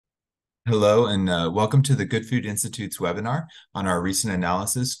Hello, and welcome to the Good Food Institute's webinar on our recent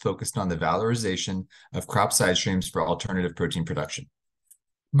analysis focused on the valorization of crop side streams for alternative protein production.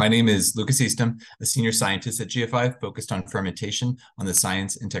 My name is Lucas Eastham, a senior scientist at GFI focused on fermentation on the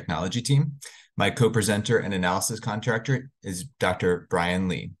science and technology team. My co-presenter and analysis contractor is Dr. Brian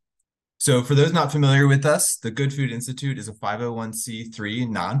Lee. So for those not familiar with us, the Good Food Institute is a 501c3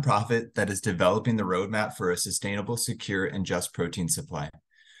 nonprofit that is developing the roadmap for a sustainable, secure, and just protein supply.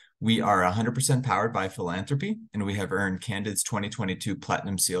 We are 100% powered by philanthropy, and we have earned Candid's 2022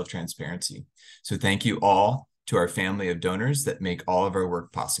 Platinum Seal of Transparency. So thank you all to our family of donors that make all of our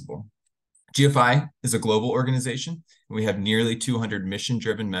work possible. GFI is a global organization, and we have nearly 200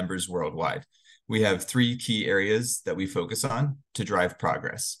 mission-driven members worldwide. We have three key areas that we focus on to drive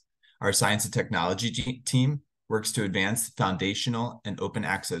progress. Our science and technology team works to advance foundational and open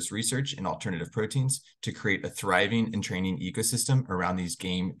access research in alternative proteins to create a thriving and training ecosystem around these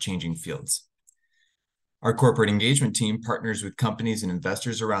game-changing fields. Our corporate engagement team partners with companies and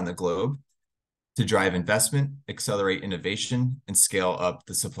investors around the globe to drive investment, accelerate innovation, and scale up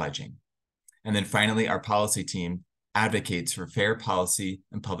the supply chain. And then finally, our policy team advocates for fair policy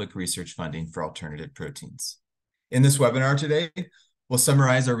and public research funding for alternative proteins. In this webinar today, we'll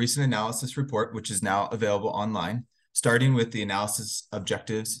summarize our recent analysis report, which is now available online, starting with the analysis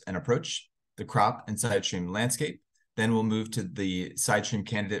objectives and approach, the crop and side stream landscape. Then we'll move to the side stream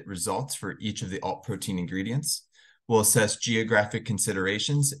candidate results for each of the alt protein ingredients. We'll assess geographic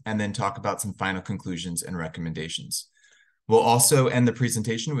considerations and then talk about some final conclusions and recommendations. We'll also end the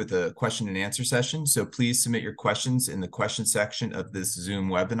presentation with a question and answer session. So please submit your questions in the question section of this Zoom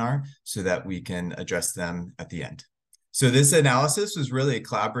webinar so that we can address them at the end. So this analysis was really a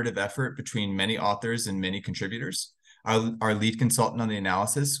collaborative effort between many authors and many contributors. Our lead consultant on the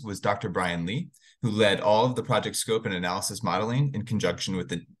analysis was Dr. Brian Lee, who led all of the project scope and analysis modeling in conjunction with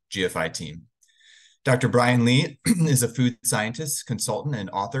the GFI team. Dr. Brian Lee is a food scientist, consultant, and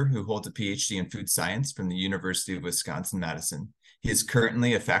author who holds a PhD in food science from the University of Wisconsin-Madison. He is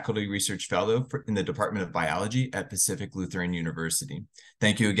currently a faculty research fellow in the Department of Biology at Pacific Lutheran University.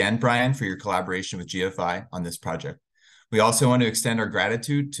 Thank you again, Brian, for your collaboration with GFI on this project. We also want to extend our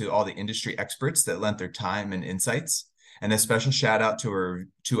gratitude to all the industry experts that lent their time and insights, and a special shout out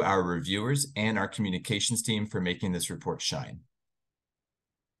to our reviewers and our communications team for making this report shine.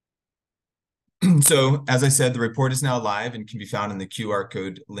 So, as I said, the report is now live and can be found in the QR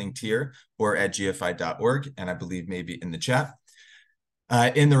code linked here or at gfi.org, and I believe maybe in the chat.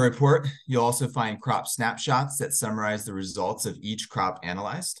 In the report, you'll also find crop snapshots that summarize the results of each crop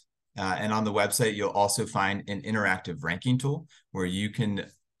analyzed. And on the website, you'll also find an interactive ranking tool where you can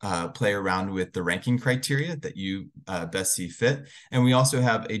play around with the ranking criteria that you best see fit. And we also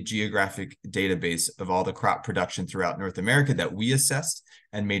have a geographic database of all the crop production throughout North America that we assessed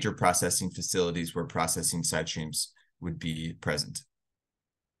and major processing facilities where processing side streams would be present.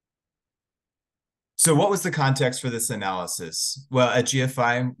 So what was the context for this analysis? Well, at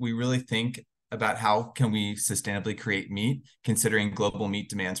GFI, we really think about how can we sustainably create meat, considering global meat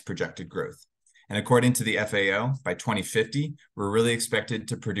demand's projected growth. And according to the FAO, by 2050, we're really expected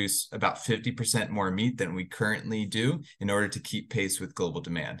to produce about 50% more meat than we currently do in order to keep pace with global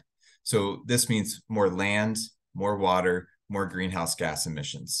demand. So this means more land, more water, more greenhouse gas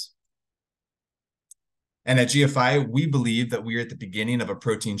emissions. And at GFI, we believe that we are at the beginning of a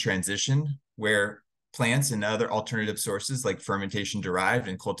protein transition where plants and other alternative sources like fermentation-derived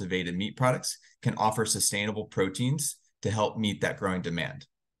and cultivated meat products can offer sustainable proteins to help meet that growing demand.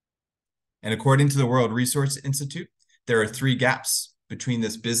 And according to the World Resource Institute, there are 3 gaps between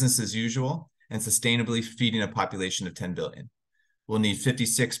this business as usual and sustainably feeding a population of 10 billion. We'll need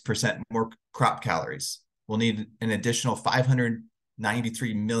 56% more crop calories. We'll need an additional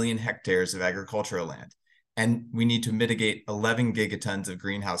 593 million hectares of agricultural land. And we need to mitigate 11 gigatons of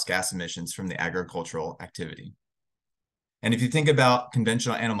greenhouse gas emissions from the agricultural activity. And if you think about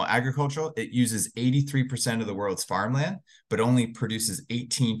conventional animal agriculture, it uses 83% of the world's farmland, but only produces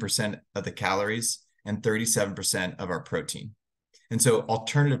 18% of the calories and 37% of our protein. And so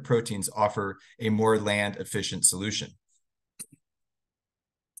alternative proteins offer a more land-efficient solution.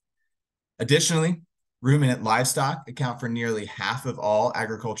 Additionally, ruminant livestock account for nearly half of all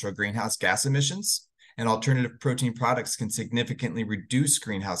agricultural greenhouse gas emissions, and alternative protein products can significantly reduce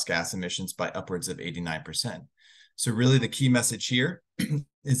greenhouse gas emissions by upwards of 89%. So really the key message here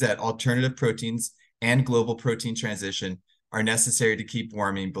is that alternative proteins and global protein transition are necessary to keep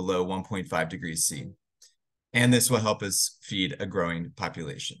warming below 1.5 degrees C. And this will help us feed a growing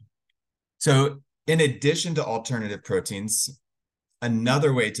population. So in addition to alternative proteins,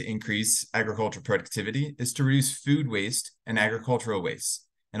 another way to increase agricultural productivity is to reduce food waste and agricultural waste.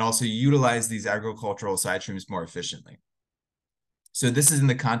 and also utilize these agricultural side streams more efficiently. So this is in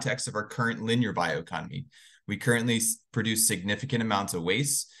the context of our current linear bioeconomy. We currently produce significant amounts of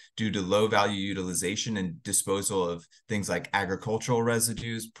waste due to low value utilization and disposal of things like agricultural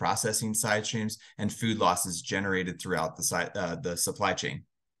residues, processing side streams, and food losses generated throughout the supply chain.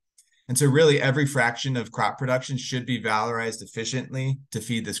 And so really every fraction of crop production should be valorized efficiently to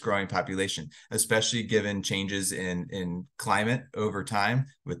feed this growing population, especially given changes in climate over time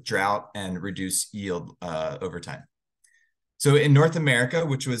with drought and reduced yield over time. So in North America,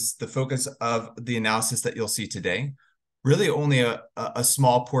 which was the focus of the analysis that you'll see today, really only a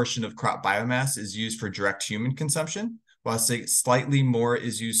small portion of crop biomass is used for direct human consumption, while slightly more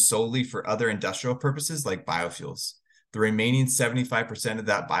is used solely for other industrial purposes like biofuels. The remaining 75% of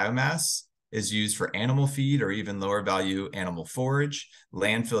that biomass is used for animal feed or even lower value animal forage,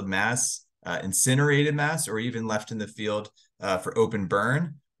 landfill mass, incinerated mass, or even left in the field for open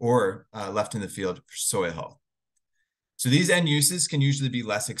burn or left in the field for soil health. So these end uses can usually be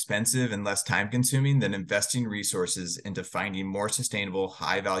less expensive and less time consuming than investing resources into finding more sustainable,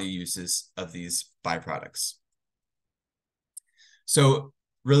 high value uses of these byproducts. So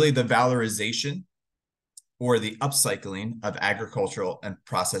really the valorization or the upcycling of agricultural and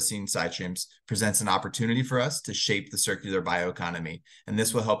processing side streams presents an opportunity for us to shape the circular bioeconomy. And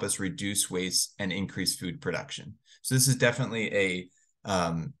this will help us reduce waste and increase food production. So this is definitely a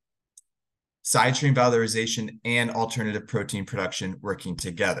side stream valorization and alternative protein production working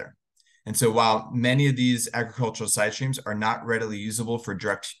together. And so while many of these agricultural side streams are not readily usable for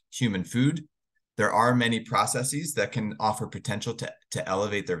direct human food, there are many processes that can offer potential to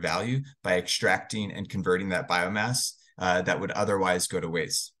elevate their value by extracting and converting that biomass that would otherwise go to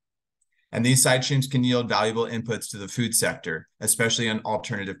waste. And these side streams can yield valuable inputs to the food sector, especially on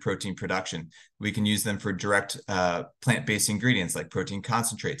alternative protein production. We can use them for direct plant-based ingredients like protein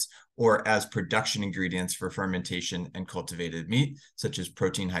concentrates, or as production ingredients for fermentation and cultivated meat, such as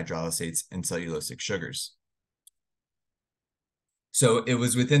protein hydrolysates and cellulosic sugars. So it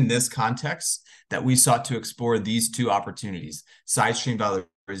was within this context that we sought to explore these two opportunities, side stream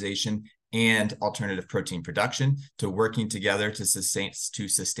valorization and alternative protein production, to working together to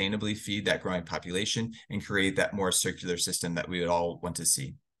sustainably feed that growing population and create that more circular system that we would all want to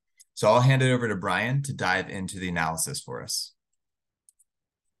see. So I'll hand it over to Brian to dive into the analysis for us.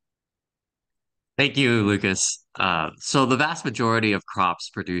 Thank you, Lucas. So the vast majority of crops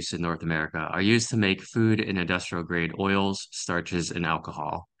produced in North America are used to make food and industrial grade oils, starches, and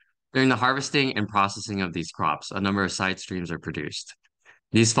alcohol. During the harvesting and processing of these crops, a number of side streams are produced.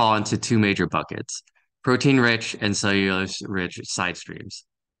 These fall into two major buckets, protein-rich and cellulose-rich side streams.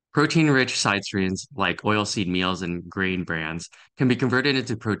 Protein-rich side streams, like oilseed meals and grain brands, can be converted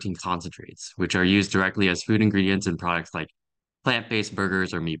into protein concentrates, which are used directly as food ingredients in products like plant-based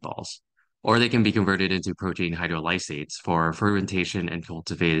burgers or meatballs. Or they can be converted into protein hydrolysates for fermentation and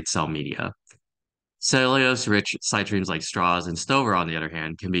cultivated cell media. Cellulose-rich side streams like straws and stover, on the other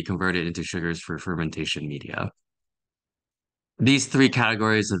hand, can be converted into sugars for fermentation media. These three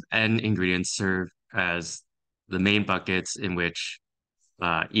categories of end ingredients serve as the main buckets in which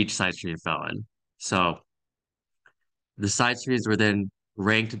each side stream fell in. So the side streams were then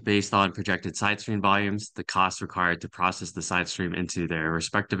ranked based on projected side stream volumes, the costs required to process the side stream into their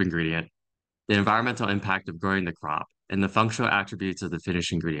respective ingredient, the environmental impact of growing the crop, and the functional attributes of the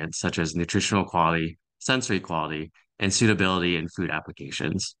finished ingredients, such as nutritional quality, sensory quality, and suitability in food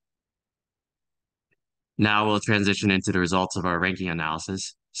applications. Now we'll transition into the results of our ranking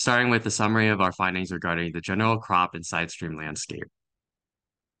analysis, starting with the summary of our findings regarding the general crop and side stream landscape.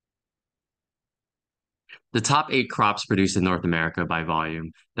 The top 8 crops produced in North America by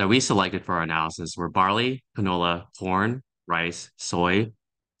volume that we selected for our analysis were barley, canola, corn, rice, soy,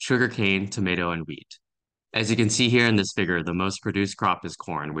 sugarcane, tomato, and wheat. As you can see here in this figure, the most produced crop is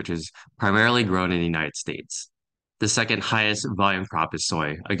corn, which is primarily grown in the United States. The second highest volume crop is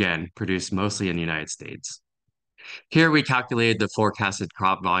soy, again, produced mostly in the United States. Here we calculated the forecasted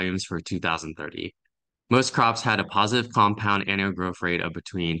crop volumes for 2030. Most crops had a positive compound annual growth rate of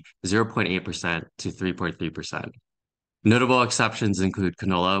between 0.8% to 3.3%. Notable exceptions include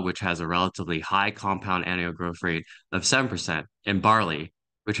canola, which has a relatively high compound annual growth rate of 7%, and barley,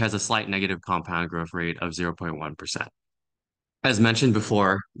 which has a slight negative compound growth rate of 0.1%. As mentioned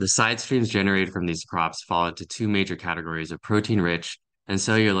before, the side streams generated from these crops fall into two major categories of protein-rich and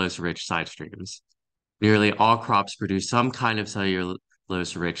cellulose-rich side streams. Nearly all crops produce some kind of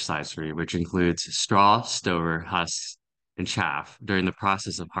cellulose-rich side stream, which includes straw, stover, husks, and chaff during the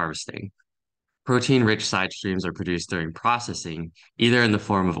process of harvesting. Protein-rich side streams are produced during processing, either in the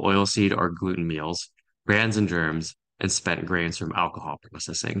form of oilseed or gluten meals, bran and germs, and spent grains from alcohol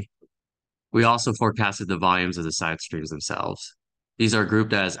processing. We also forecasted the volumes of the side streams themselves. These are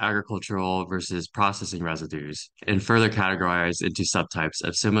grouped as agricultural versus processing residues and further categorized into subtypes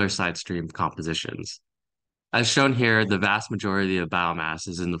of similar side stream compositions. As shown here, the vast majority of biomass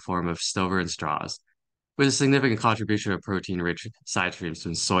is in the form of stover and straws, with a significant contribution of protein-rich side streams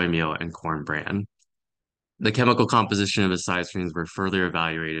from soy meal and corn bran. The chemical composition of the side streams were further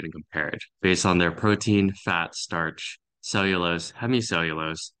evaluated and compared based on their protein, fat, starch, cellulose,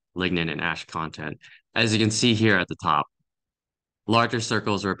 hemicellulose, lignin, and ash content. As you can see here at the top, larger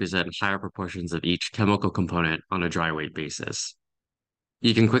circles represent higher proportions of each chemical component on a dry weight basis.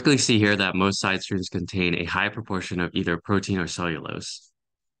 You can quickly see here that most side streams contain a high proportion of either protein or cellulose.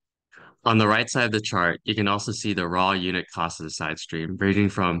 On the right side of the chart, you can also see the raw unit cost of the side stream, ranging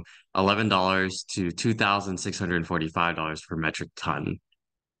from $11 to $2,645 per metric ton.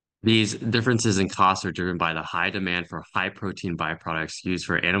 These differences in costs are driven by the high demand for high protein byproducts used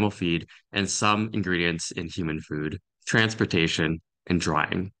for animal feed and some ingredients in human food, transportation, and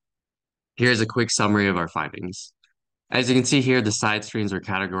drying. Here's a quick summary of our findings. As you can see here, the side streams are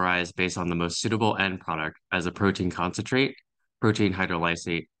categorized based on the most suitable end product as a protein concentrate, protein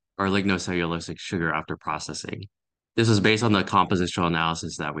hydrolysate, or lignocellulosic sugar after processing. This was based on the compositional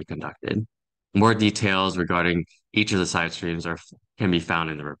analysis that we conducted. More details regarding each of the side streams can be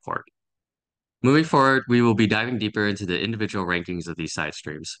found in the report. Moving forward, we will be diving deeper into the individual rankings of these side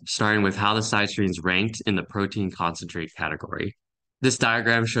streams, starting with how the side streams ranked in the protein concentrate category. This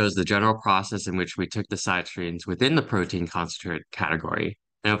diagram shows the general process in which we took the side streams within the protein concentrate category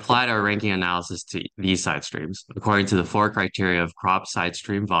and applied our ranking analysis to these side streams according to the 4 criteria of crop side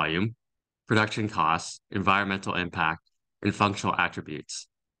stream volume, production costs, environmental impact, and functional attributes.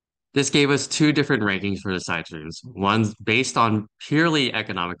 This gave us 2 different rankings for the side streams, one based on purely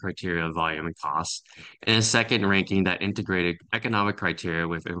economic criteria of volume and cost, and a second ranking that integrated economic criteria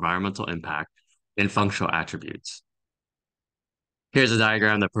with environmental impact and functional attributes. Here's a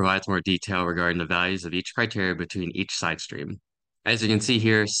diagram that provides more detail regarding the values of each criteria between each side stream. As you can see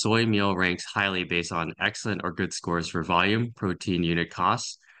here, soy meal ranks highly based on excellent or good scores for volume, protein unit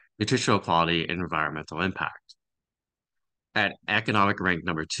costs, nutritional quality, and environmental impact. At economic rank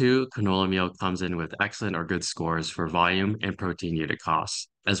number 2, canola meal comes in with excellent or good scores for volume and protein unit costs,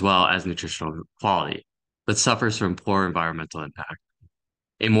 as well as nutritional quality, but suffers from poor environmental impact.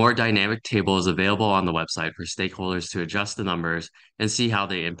 A more dynamic table is available on the website for stakeholders to adjust the numbers and see how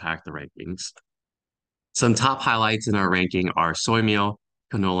they impact the rankings. Some top highlights in our ranking are soy meal,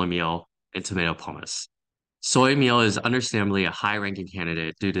 canola meal, and tomato pomace. Soy meal is understandably a high-ranking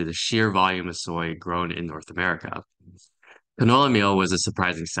candidate due to the sheer volume of soy grown in North America. Canola meal was a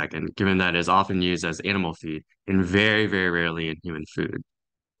surprising second, given that it is often used as animal feed and very, very rarely in human food.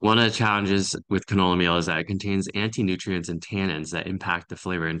 One of the challenges with canola meal is that it contains anti-nutrients and tannins that impact the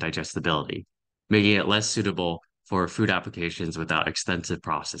flavor and digestibility, making it less suitable for food applications without extensive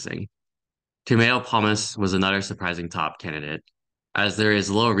processing. Tomato pomace was another surprising top candidate, as there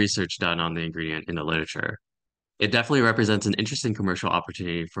is little research done on the ingredient in the literature. It definitely represents an interesting commercial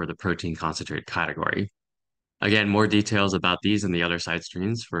opportunity for the protein concentrate category. Again, more details about these and the other side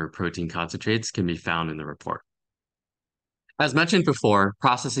streams for protein concentrates can be found in the report. As mentioned before,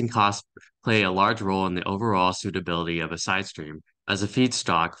 processing costs play a large role in the overall suitability of a side stream as a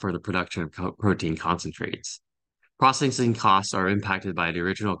feedstock for the production of protein concentrates. Processing costs are impacted by the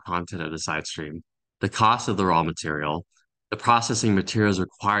original content of the side stream, the cost of the raw material, the processing materials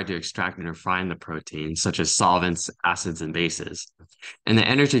required to extract and refine the protein, such as solvents, acids, and bases, and the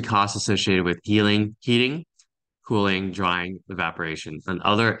energy costs associated with heating, cooling, drying, evaporation, and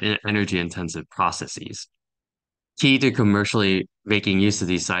other energy-intensive processes. Key to commercially making use of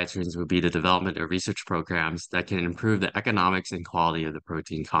these side streams would be the development of research programs that can improve the economics and quality of the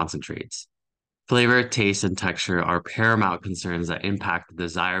protein concentrates. Flavor, taste, and texture are paramount concerns that impact the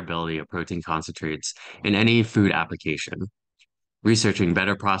desirability of protein concentrates in any food application. Researching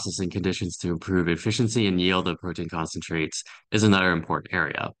better processing conditions to improve efficiency and yield of protein concentrates is another important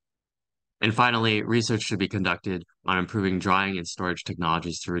area. And finally, research should be conducted on improving drying and storage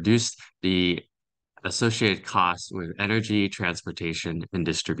technologies to reduce the associated costs with energy, transportation, and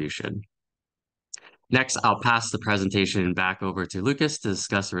distribution. Next, I'll pass the presentation back over to Lucas to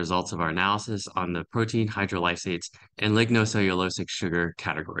discuss the results of our analysis on the protein hydrolysates and lignocellulosic sugar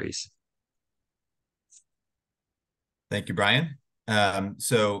categories. Thank you, Brian.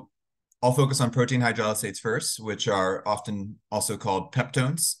 So I'll focus on protein hydrolysates first, which are often also called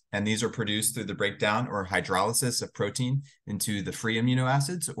peptones, and these are produced through the breakdown or hydrolysis of protein into the free amino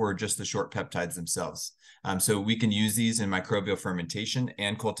acids or just the short peptides themselves. So we can use these in microbial fermentation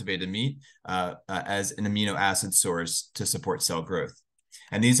and cultivated meat as an amino acid source to support cell growth.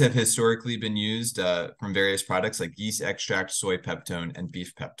 And these have historically been used from various products like yeast extract, soy peptone, and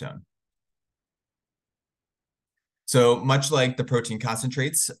beef peptone. So much like the protein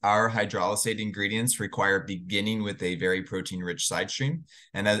concentrates, our hydrolysate ingredients require beginning with a very protein-rich side stream.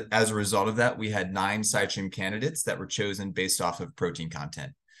 And as a result of that, we had 9 side stream candidates that were chosen based off of protein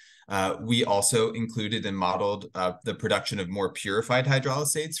content. We also included and modeled the production of more purified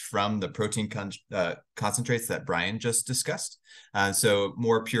hydrolysates from the protein concentrates that Brian just discussed. So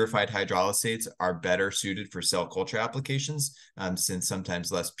more purified hydrolysates are better suited for cell culture applications, since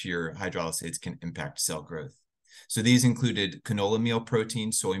sometimes less pure hydrolysates can impact cell growth. So these included canola meal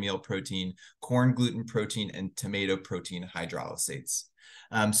protein, soy meal protein, corn gluten protein, and tomato protein hydrolysates.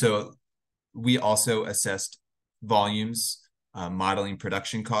 So we also assessed volumes, modeling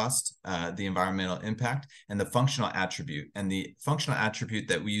production cost, the environmental impact, and the functional attribute. And the functional attribute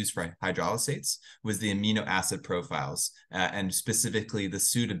that we used for hydrolysates was the amino acid profiles, and specifically the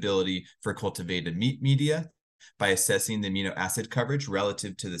suitability for cultivated meat media by assessing the amino acid coverage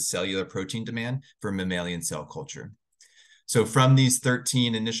relative to the cellular protein demand for mammalian cell culture. So from these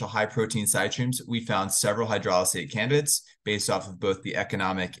 13 initial high protein side streams, we found several hydrolysate candidates based off of both the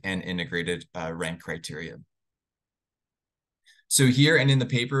economic and integrated rank criteria. So here and in the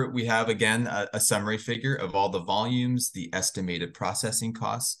paper, we have, again, a summary figure of all the volumes, the estimated processing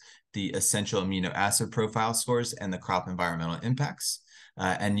costs, the essential amino acid profile scores, and the crop environmental impacts.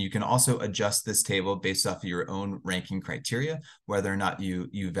 And you can also adjust this table based off of your own ranking criteria, whether or not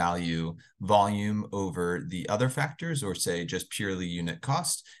you value volume over the other factors, or say just purely unit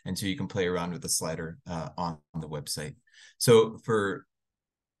cost. And so you can play around with the slider on the website. So for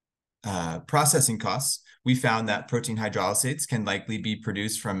processing costs, we found that protein hydrolysates can likely be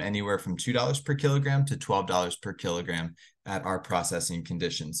produced from anywhere from $2 per kilogram to $12 per kilogram at our processing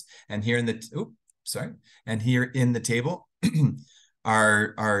conditions. And here in the table,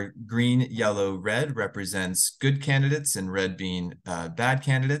 our green, yellow, red represents good candidates, and red being bad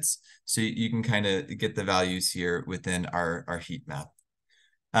candidates. So you can kind of get the values here within our heat map.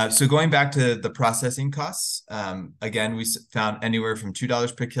 So going back to the processing costs, again, we found anywhere from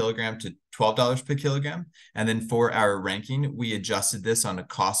 $2 per kilogram to $12 per kilogram. And then for our ranking, we adjusted this on a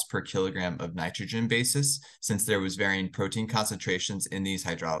cost per kilogram of nitrogen basis, since there was varying protein concentrations in these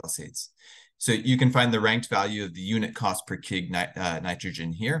hydrolysates. So you can find the ranked value of the unit cost per kg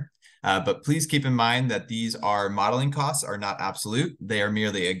nitrogen here. But please keep in mind that these modeling costs are not absolute. They are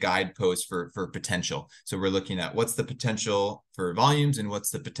merely a guidepost for potential. So we're looking at what's the potential for volumes and what's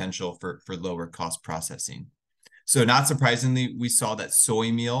the potential for lower cost processing. So not surprisingly, we saw that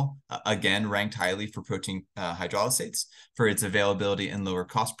soy meal, again, ranked highly for protein hydrolysates for its availability and lower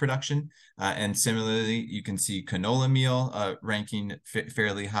cost production. And similarly, you can see canola meal ranking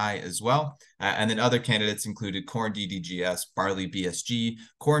fairly high as well. And then other candidates included corn DDGS, barley BSG,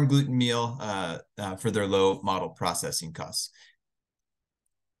 corn gluten meal for their low model processing costs.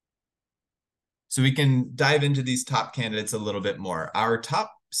 So we can dive into these top candidates a little bit more. Our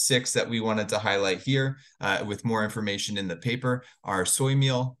top 6 that we wanted to highlight here with more information in the paper are soy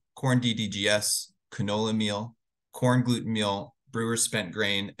meal, corn DDGS, canola meal, corn gluten meal, brewer's spent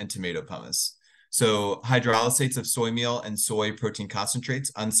grain, and tomato pumice. So hydrolysates of soy meal and soy protein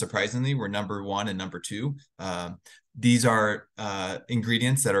concentrates, unsurprisingly, were number 1 and number 2. These are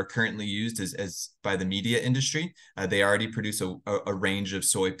ingredients that are currently used as by the media industry. They already produce a range of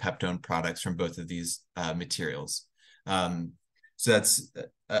soy peptone products from both of these materials. So that's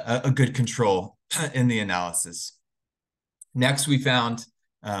a good control in the analysis. Next, we found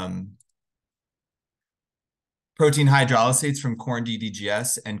protein hydrolysates from corn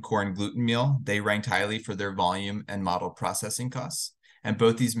DDGS and corn gluten meal. They ranked highly for their volume and model processing costs. And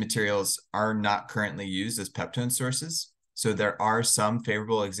both these materials are not currently used as peptone sources. So there are some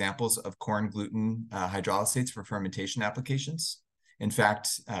favorable examples of corn gluten hydrolysates for fermentation applications. In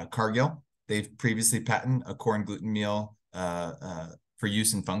fact, Cargill, they've previously patented a corn gluten meal for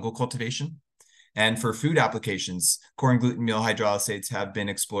use in fungal cultivation. And for food applications, corn gluten meal hydrolysates have been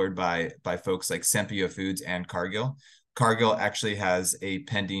explored by folks like Sempio Foods and Cargill. Cargill actually has a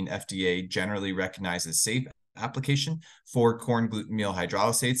pending FDA generally recognized as safe application for corn gluten meal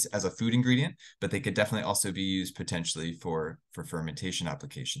hydrolysates as a food ingredient, but they could definitely also be used potentially for fermentation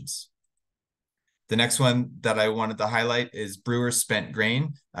applications. The next one that I wanted to highlight is brewer's spent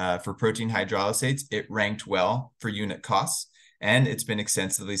grain for protein hydrolysates. It ranked well for unit costs. and it's been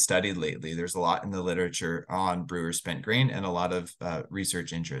extensively studied lately. There's a lot in the literature on brewer spent grain and a lot of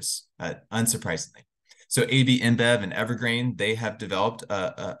research interests, unsurprisingly. So AB InBev and Evergrain, they have developed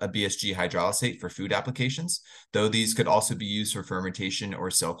a BSG hydrolysate for food applications, though these could also be used for fermentation or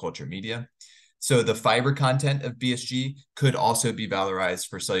cell culture media. So the fiber content of BSG could also be valorized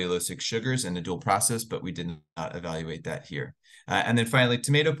for cellulosic sugars in a dual process, but we did not evaluate that here. And then finally,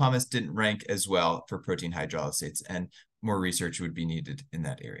 tomato pomace didn't rank as well for protein hydrolysates, and more research would be needed in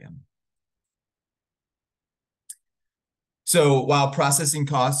that area. So while processing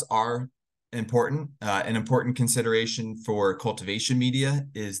costs are important, an important consideration for cultivation media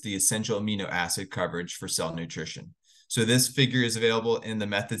is the essential amino acid coverage for cell nutrition. So this figure is available in the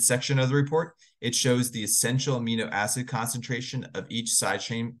methods section of the report. It shows the essential amino acid concentration of each side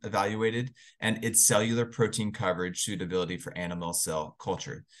stream evaluated and its cellular protein coverage suitability for animal cell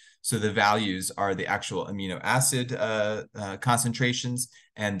culture. So the values are the actual amino acid concentrations,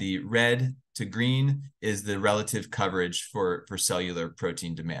 and the red to green is the relative coverage for cellular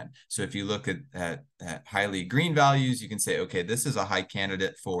protein demand. So if you look at highly green values, you can say, okay, this is a high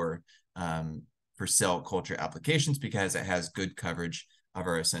candidate for cell culture applications because it has good coverage of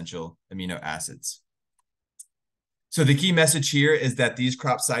our essential amino acids. So the key message here is that these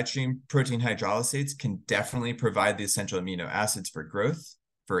crop sidestream protein hydrolysates can definitely provide the essential amino acids for growth.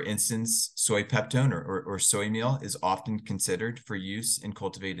 For instance, soy peptone or soy meal is often considered for use in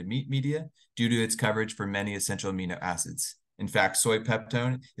cultivated meat media due to its coverage for many essential amino acids. In fact, soy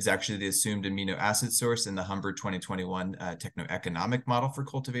peptone is actually the assumed amino acid source in the Humber 2021 techno-economic model for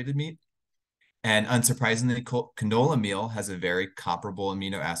cultivated meat. And unsurprisingly, canola meal has a very comparable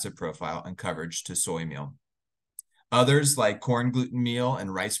amino acid profile and coverage to soy meal. Others, like corn gluten meal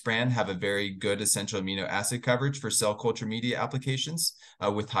and rice bran, have a very good essential amino acid coverage for cell culture media applications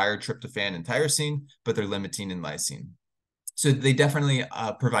with higher tryptophan and tyrosine, but they're limiting in lysine. So they definitely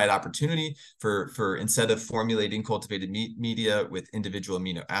provide opportunity for instead of formulating cultivated meat media with individual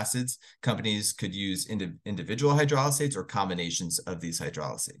amino acids, companies could use individual hydrolysates or combinations of these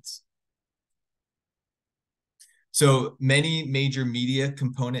hydrolysates. So many major media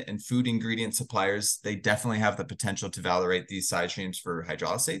component and food ingredient suppliers, they definitely have the potential to validate these side streams for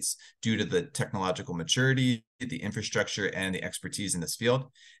hydrolysates due to the technological maturity, the infrastructure, and the expertise in this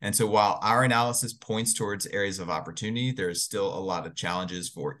field. And so while our analysis points towards areas of opportunity, there's still a lot of challenges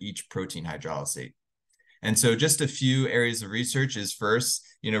for each protein hydrolysate. And so just a few areas of research is first,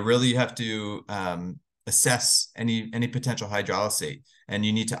 really you have to assess any potential hydrolysate, and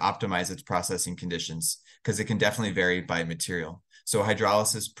you need to optimize its processing conditions because it can definitely vary by material. So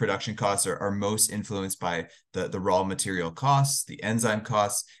hydrolysis production costs are most influenced by the raw material costs, the enzyme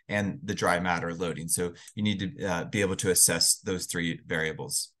costs, and the dry matter loading. So you need to be able to assess those three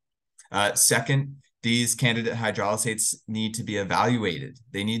variables. Second, these candidate hydrolysates need to be evaluated.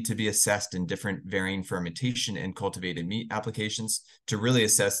 They need to be assessed in different varying fermentation and cultivated meat applications to really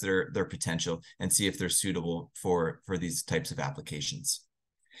assess their potential and see if they're suitable for these types of applications.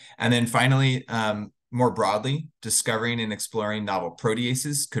 And then finally, more broadly, discovering and exploring novel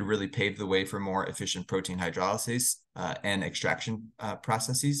proteases could really pave the way for more efficient protein hydrolysis and extraction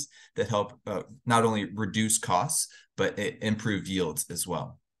processes that help not only reduce costs, but improve yields as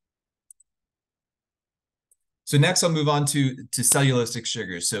well. So next, I'll move on to cellulosic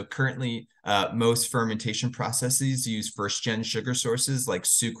sugars. So currently, most fermentation processes use first-gen sugar sources like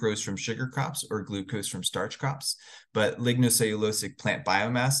sucrose from sugar crops or glucose from starch crops. But lignocellulosic plant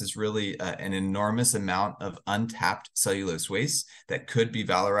biomass is really an enormous amount of untapped cellulose waste that could be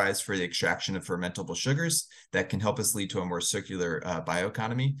valorized for the extraction of fermentable sugars that can help us lead to a more circular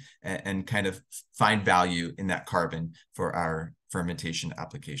bioeconomy and kind of find value in that carbon for our fermentation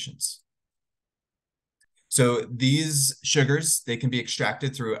applications. So these sugars, they can be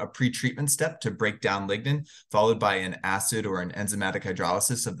extracted through a pretreatment step to break down lignin, followed by an acid or an enzymatic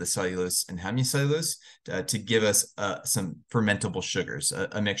hydrolysis of the cellulose and hemicellulose to give us some fermentable sugars,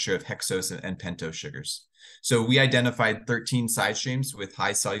 a mixture of hexose and pentose sugars. So we identified 13 side streams with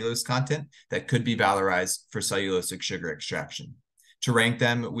high cellulose content that could be valorized for cellulosic sugar extraction. To rank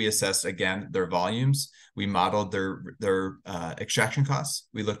them, we assessed, again, their volumes. We modeled their extraction costs.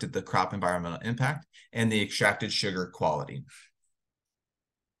 We looked at the crop environmental impact and the extracted sugar quality.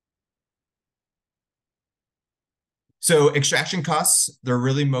 So extraction costs, they're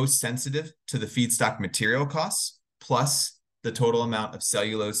really most sensitive to the feedstock material costs, plus the total amount of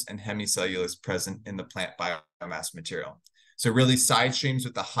cellulose and hemicellulose present in the plant biomass material. So really side streams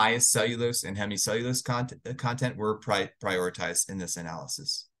with the highest cellulose and hemicellulose content were prioritized in this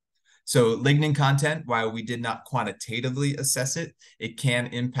analysis. So lignin content, while we did not quantitatively assess it, it can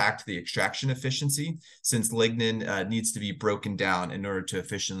impact the extraction efficiency, since lignin needs to be broken down in order to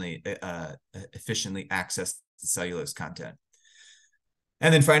efficiently access the cellulose content.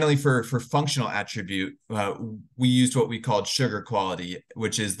 And then finally, for functional attribute, we used what we called sugar quality,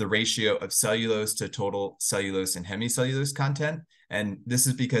 which is the ratio of cellulose to total cellulose and hemicellulose content. And this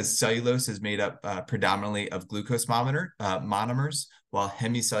is because cellulose is made up predominantly of glucose monomers, while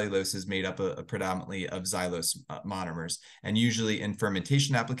hemicellulose is made up predominantly of xylose monomers. And usually in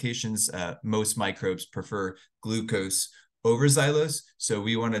fermentation applications, most microbes prefer glucose over xylose. So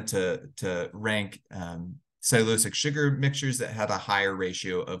we wanted to rank cellulosic sugar mixtures that had a higher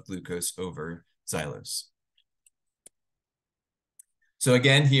ratio of glucose over xylose. So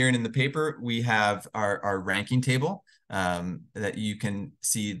again, here in the paper, we have our ranking table that you can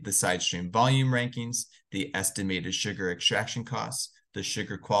see the side stream volume rankings, the estimated sugar extraction costs, the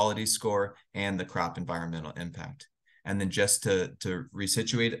sugar quality score, and the crop environmental impact. And then just to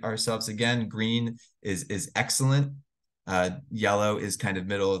resituate ourselves again, green is excellent, yellow is kind of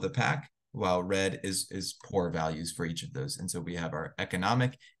middle of the pack, while red is poor values for each of those. And so we have our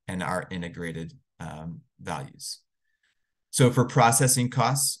economic and our integrated values. So for processing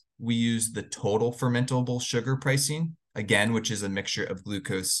costs, we use the total fermentable sugar pricing, again, which is a mixture of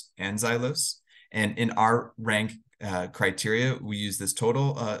glucose and xylose. And in our rank criteria, we use this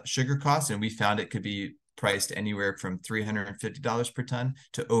total sugar cost, and we found it could be priced anywhere from $350 per ton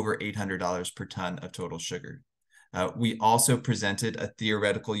to over $800 per ton of total sugar. We also presented a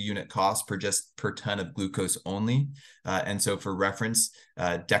theoretical unit cost per ton of glucose only. And so for reference,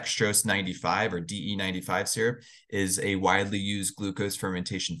 dextrose 95 or DE95 syrup is a widely used glucose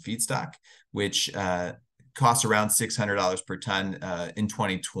fermentation feedstock, which costs around $600 per ton in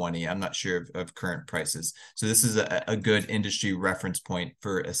 2020. I'm not sure of current prices. So this is a good industry reference point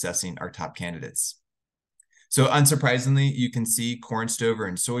for assessing our top candidates. So unsurprisingly, you can see corn stover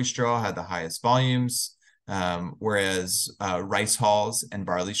and soy straw had the highest volumes, whereas rice hulls and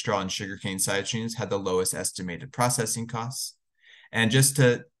barley straw and sugarcane side streams had the lowest estimated processing costs. And just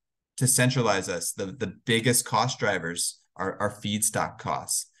to centralize us, the biggest cost drivers are feedstock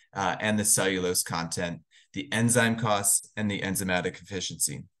costs and the cellulose content, the enzyme costs, and the enzymatic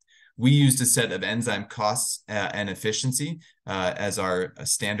efficiency. We used a set of enzyme costs and efficiency as our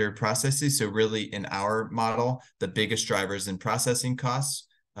standard processes. So really in our model, the biggest drivers in processing costs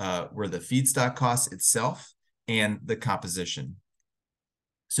were the feedstock cost itself and the composition.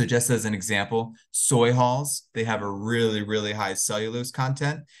 So just as an example, soy hulls, they have a really, really high cellulose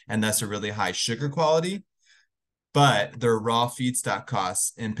content and thus a really high sugar quality, but their raw feedstock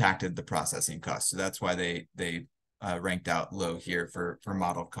costs impacted the processing costs. So that's why they ranked out low here for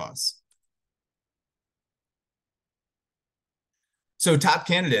model costs. So top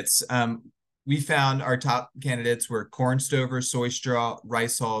candidates, we found our top candidates were corn stover, soy straw,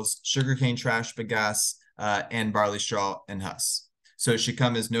 rice hulls, sugarcane trash bagasse, and barley straw and husk. So it should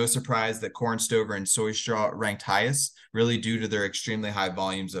come as no surprise that corn stover and soy straw ranked highest, really due to their extremely high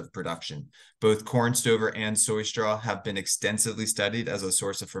volumes of production. Both corn stover and soy straw have been extensively studied as a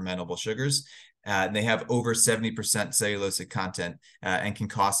source of fermentable sugars. They have over 70% cellulosic content and can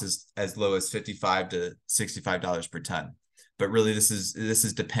cost as low as $55 to $65 per ton. But really, this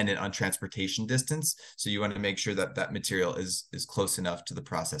is dependent on transportation distance. So you want to make sure that that material is close enough to the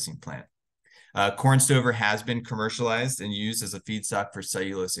processing plant. Corn stover has been commercialized and used as a feedstock for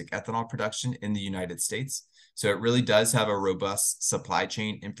cellulosic ethanol production in the United States. So it really does have a robust supply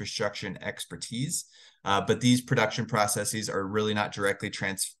chain infrastructure and expertise. But these production processes are really not directly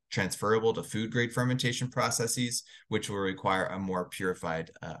transferable to food grade fermentation processes, which will require a more purified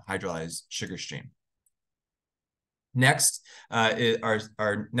hydrolyzed sugar stream. Next,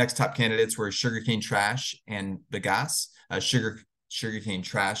 our next top candidates were sugarcane trash and bagasse. Sugarcane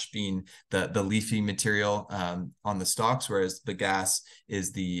trash being the leafy material on the stalks, whereas bagasse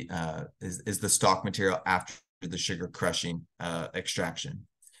is the stalk material after the sugar crushing extraction.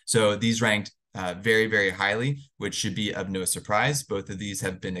 So these ranked very, very highly, which should be of no surprise. Both of these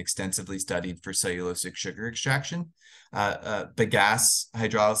have been extensively studied for cellulosic sugar extraction. Bagasse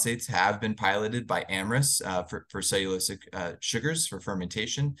hydrolysates have been piloted by Amyris for cellulosic sugars for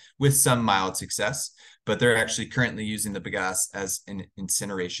fermentation with some mild success, but they're actually currently using the bagasse as an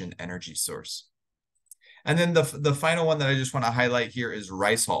incineration energy source. And then the final one that I just want to highlight here is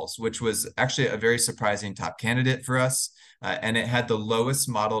rice hulls, which was actually a very surprising top candidate for us. And it had the lowest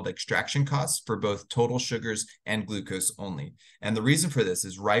modeled extraction costs for both total sugars and glucose only. And the reason for this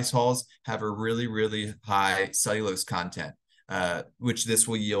is rice hulls have a really, really high cellulose content, which this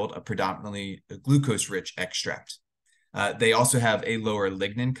will yield a predominantly glucose-rich extract. They also have a lower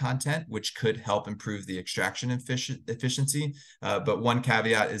lignin content, which could help improve the extraction efficiency. But one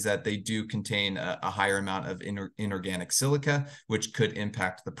caveat is that they do contain a higher amount of inorganic silica, which could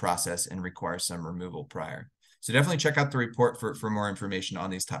impact the process and require some removal prior. So definitely check out the report for more information on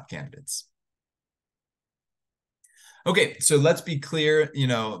these top candidates. Okay, so let's be clear,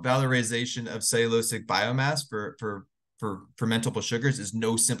 valorization of cellulosic biomass for fermentable sugars is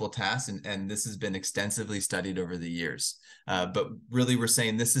no simple task, and this has been extensively studied over the years. But really, we're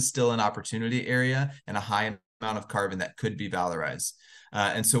saying this is still an opportunity area and a high amount of carbon that could be valorized.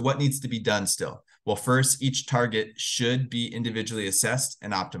 And so what needs to be done still? Well, first, each target should be individually assessed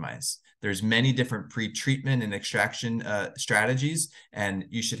and optimized. There's many different pre-treatment and extraction strategies, and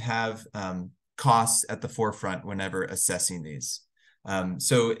you should have costs at the forefront whenever assessing these.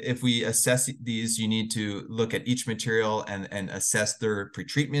 So if we assess these, you need to look at each material and assess their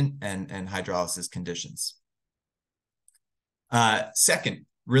pretreatment and hydrolysis conditions. Second,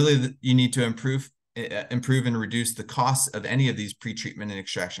 really, you need to improve and reduce the costs of any of these pretreatment and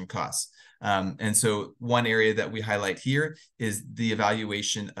extraction costs. And so one area that we highlight here is the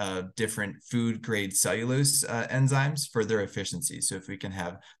evaluation of different food grade cellulose enzymes for their efficiency. So if we can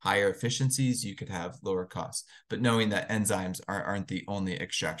have higher efficiencies, you could have lower costs. But knowing that enzymes aren't the only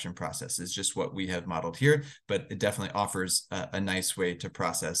extraction process is just what we have modeled here, but it definitely offers a nice way to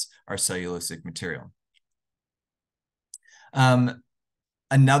process our cellulosic material.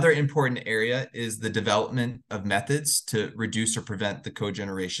 Another important area is the development of methods to reduce or prevent the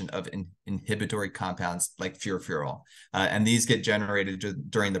cogeneration of inhibitory compounds like furfural. And these get generated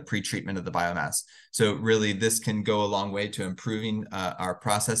during the pretreatment of the biomass. So really, this can go a long way to improving our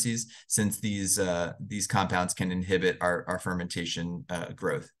processes, since these compounds can inhibit our fermentation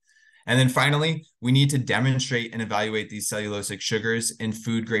growth. And then finally, we need to demonstrate and evaluate these cellulosic sugars in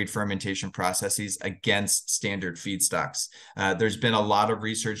food-grade fermentation processes against standard feedstocks. There's been a lot of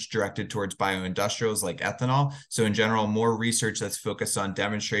research directed towards bioindustrials like ethanol. So in general, more research that's focused on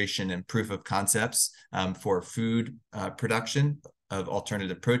demonstration and proof of concepts for food production of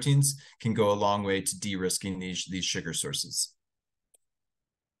alternative proteins can go a long way to de-risking these sugar sources.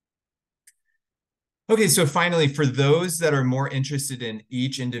 Okay, so finally, for those that are more interested in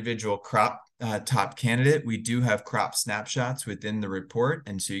each individual crop top candidate, we do have crop snapshots within the report.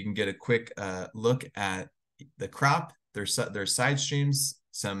 And so you can get a quick look at the crop, their side streams,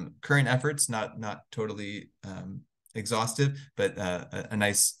 some current efforts, not totally exhaustive, but a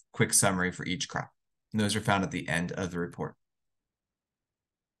nice quick summary for each crop. And those are found at the end of the report.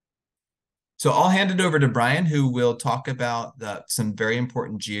 So I'll hand it over to Brian, who will talk about some very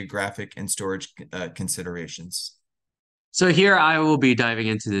important geographic and storage considerations. So here I will be diving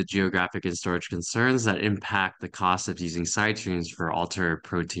into the geographic and storage concerns that impact the cost of using side streams for altered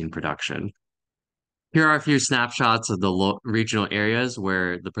protein production. Here are a few snapshots of the regional areas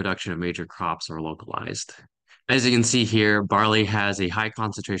where the production of major crops are localized. As you can see here, barley has a high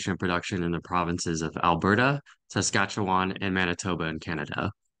concentration of production in the provinces of Alberta, Saskatchewan, and Manitoba in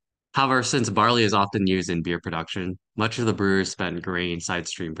Canada. However, since barley is often used in beer production, much of the brewer's spent grain side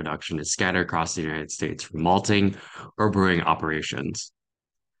stream production is scattered across the United States for malting or brewing operations.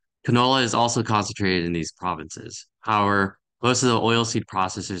 Canola is also concentrated in these provinces. However, most of the oilseed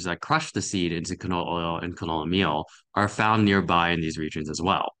processors that crush the seed into canola oil and canola meal are found nearby in these regions as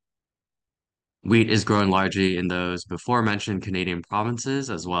well. Wheat is grown largely in those before mentioned Canadian provinces,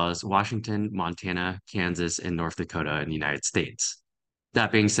 as well as Washington, Montana, Kansas, and North Dakota in the United States.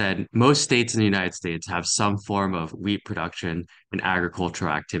 That being said, most states in the United States have some form of wheat production and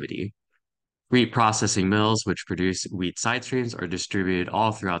agricultural activity. Wheat processing mills, which produce wheat side streams, are distributed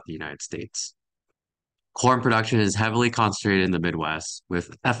all throughout the United States. Corn production is heavily concentrated in the Midwest,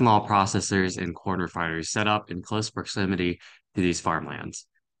 with ethanol processors and corn refineries set up in close proximity to these farmlands.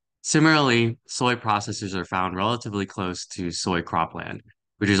 Similarly, soy processors are found relatively close to soy cropland,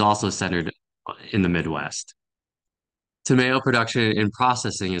 which is also centered in the Midwest. Tomato production and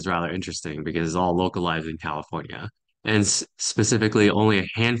processing is rather interesting because it's all localized in California, and specifically only a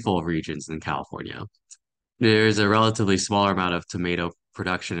handful of regions in California. There's a relatively smaller amount of tomato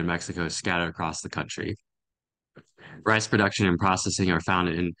production in Mexico scattered across the country. Rice production and processing are found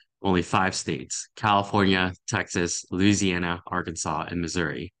in only 5 states: California, Texas, Louisiana, Arkansas, and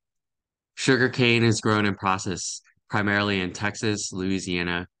Missouri. Sugarcane is grown and processed primarily in Texas,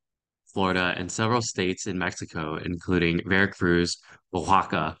 Louisiana, Florida, and several states in Mexico, including Veracruz,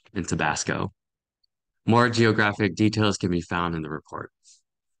 Oaxaca, and Tabasco. More geographic details can be found in the report.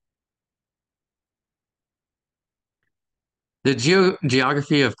 The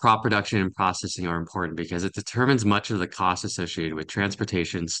geography of crop production and processing are important because it determines much of the costs associated with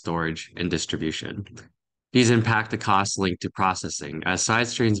transportation, storage, and distribution. These impact the costs linked to processing, as side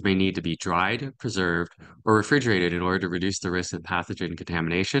streams may need to be dried, preserved, or refrigerated in order to reduce the risk of pathogen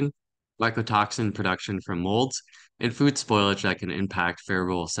contamination, mycotoxin production from molds, and food spoilage that can impact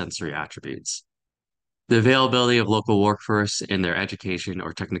favorable sensory attributes. The availability of local workforce and their education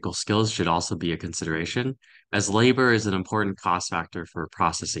or technical skills should also be a consideration, as labor is an important cost factor for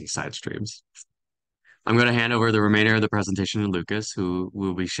processing side streams. I'm going to hand over the remainder of the presentation to Lucas, who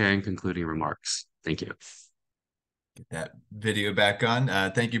will be sharing concluding remarks. Thank you. Get that video back on.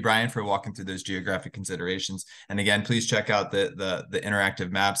 Thank you, Brian, for walking through those geographic considerations. And again, please check out the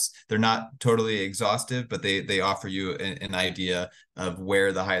interactive maps. They're not totally exhaustive, but they offer you an idea of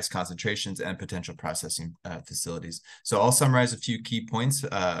where the highest concentrations and potential processing facilities. So I'll summarize a few key points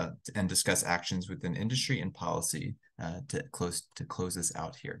and discuss actions within industry and policy to close this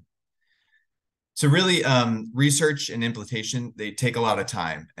out here. So really, research and implementation, they take a lot of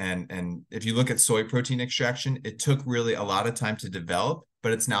time. And if you look at soy protein extraction, it took really a lot of time to develop,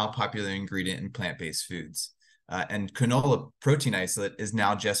 but it's now a popular ingredient in plant-based foods. And canola protein isolate is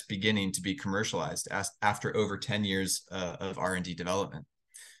now just beginning to be commercialized after over 10 years of R&D development.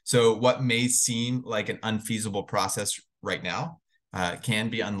 So what may seem like an unfeasible process right now can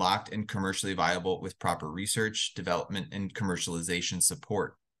be unlocked and commercially viable with proper research, development, and commercialization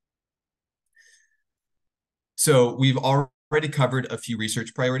support. So we've already covered a few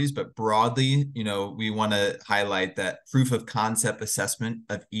research priorities, but broadly, we want to highlight that proof of concept assessment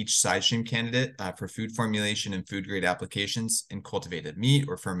of each side stream candidate for food formulation and food grade applications in cultivated meat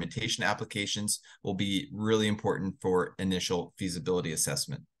or fermentation applications will be really important for initial feasibility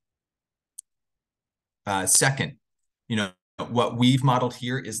assessment. Second, what we've modeled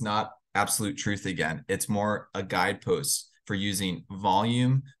here is not absolute truth again. It's more a guidepost for using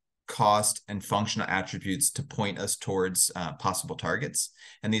volume, cost, and functional attributes to point us towards possible targets.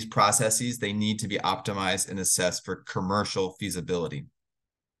 And these processes, they need to be optimized and assessed for commercial feasibility.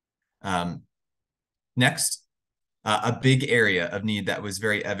 Next, a big area of need that was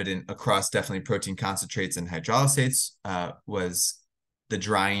very evident across definitely protein concentrates and hydrolysates was the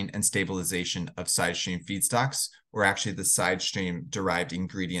drying and stabilization of side stream feedstocks, or actually the side stream derived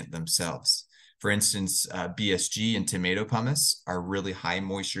ingredient themselves. For instance, BSG and tomato pumice are really high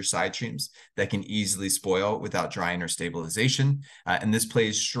moisture side streams that can easily spoil without drying or stabilization. And this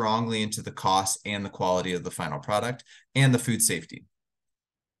plays strongly into the cost and the quality of the final product and the food safety.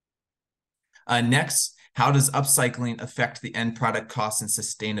 Next, how does upcycling affect the end product cost and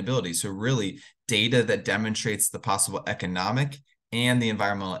sustainability? So really data that demonstrates the possible economic and the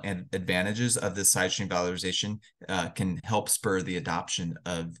environmental advantages of this side stream valorization can help spur the adoption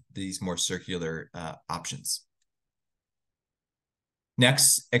of these more circular options.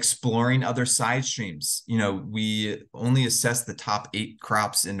 Next, exploring other side streams. We only assess the top 8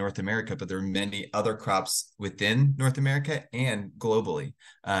 crops in North America, but there are many other crops within North America and globally.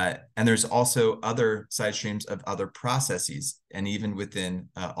 And there's also other side streams of other processes and even within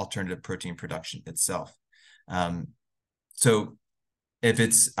alternative protein production itself. So if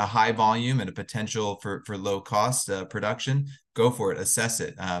it's a high volume and a potential for low cost production, go for it, assess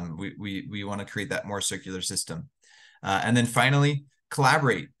it. We want to create that more circular system. And then finally,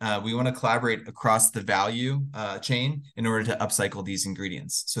 collaborate. We want to collaborate across the value chain in order to upcycle these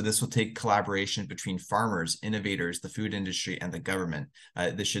ingredients. So this will take collaboration between farmers, innovators, the food industry, and the government.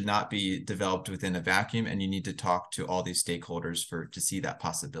 This should not be developed within a vacuum, and you need to talk to all these stakeholders to see that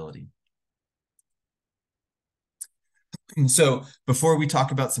possibility. And so before we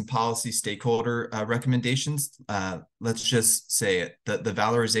talk about some policy stakeholder recommendations, let's just say it, that the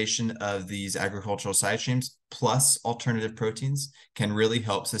valorization of these agricultural side streams plus alternative proteins can really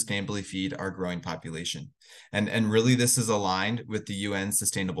help sustainably feed our growing population. And really this is aligned with the UN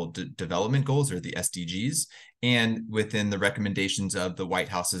Sustainable Development Goals, or the SDGs, and within the recommendations of the White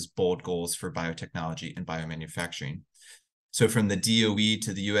House's bold goals for biotechnology and biomanufacturing. So from the DOE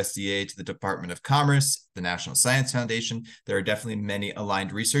to the USDA to the Department of Commerce, the National Science Foundation, there are definitely many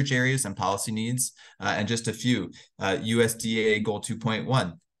aligned research areas and policy needs, and just a few. USDA Goal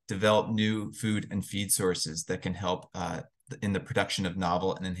 2.1, develop new food and feed sources that can help in the production of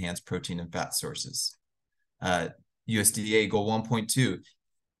novel and enhanced protein and fat sources. USDA Goal 1.2,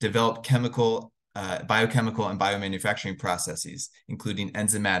 develop biochemical and biomanufacturing processes, including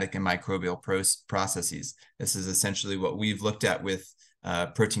enzymatic and microbial processes. This is essentially what we've looked at with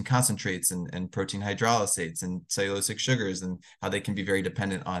protein concentrates and protein hydrolysates and cellulosic sugars, and how they can be very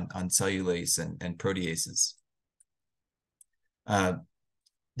dependent on cellulase and proteases.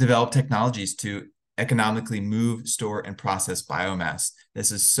 Develop technologies to economically move, store, and process biomass.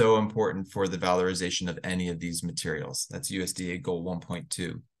 This is so important for the valorization of any of these materials. That's USDA Goal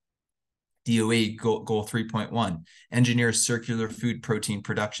 1.2. DOA goal 3.1, engineer circular food protein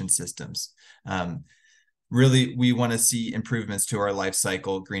production systems. Really, we want to see improvements to our life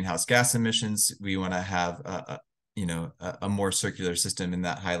cycle greenhouse gas emissions. We want to have a more circular system, and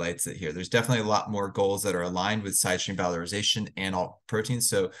that highlights it here. There's definitely a lot more goals that are aligned with sidestream valorization and alt proteins.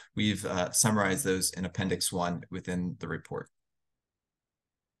 So we've summarized those in Appendix 1 within the report.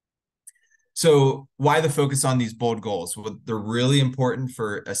 So why the focus on these bold goals? Well, they're really important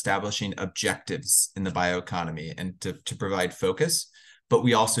for establishing objectives in the bioeconomy and to provide focus, but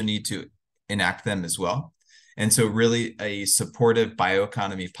we also need to enact them as well. And so really a supportive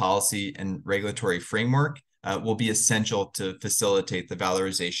bioeconomy policy and regulatory framework will be essential to facilitate the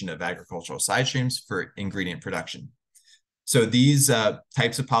valorization of agricultural side streams for ingredient production. So these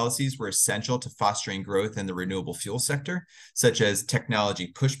types of policies were essential to fostering growth in the renewable fuel sector, such as technology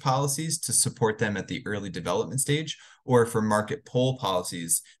push policies to support them at the early development stage, or for market pull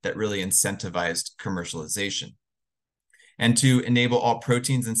policies that really incentivized commercialization. And to enable all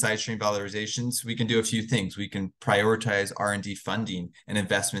proteins and sidestream valorizations, we can do a few things. We can prioritize R&D funding and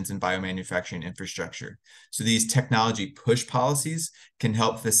investments in biomanufacturing infrastructure. So these technology push policies can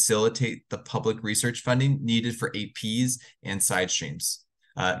help facilitate the public research funding needed for APs and sidestreams.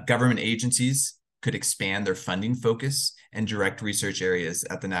 Government agencies could expand their funding focus and direct research areas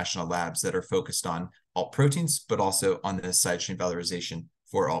at the national labs that are focused on alt proteins, but also on the sidestream valorization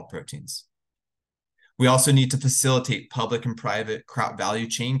for alt proteins. We also need to facilitate public and private crop value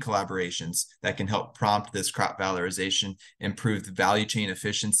chain collaborations that can help prompt this crop valorization, improve the value chain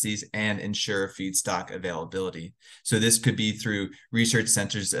efficiencies, and ensure feedstock availability. So this could be through research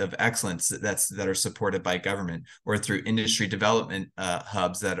centers of excellence that are supported by government, or through industry development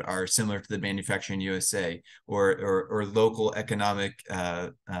hubs that are similar to the Manufacturing USA, or local economic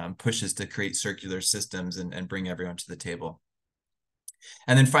pushes to create circular systems and bring everyone to the table.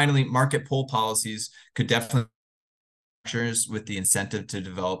 And then finally, market pull policies could definitely with the incentive to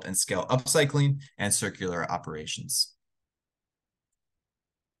develop and scale upcycling and circular operations.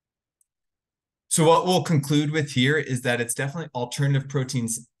 So what we'll conclude with here is that it's definitely alternative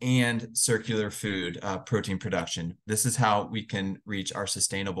proteins and circular food protein production. This is how we can reach our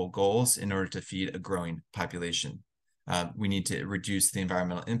sustainable goals in order to feed a growing population. We need to reduce the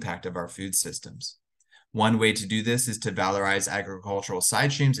environmental impact of our food systems. One way to do this is to valorize agricultural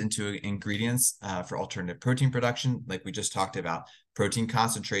side streams into ingredients for alternative protein production, like we just talked about: protein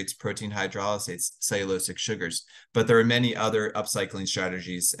concentrates, protein hydrolysates, cellulosic sugars. But there are many other upcycling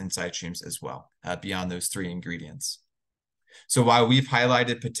strategies and side streams as well, beyond those three ingredients. So while we've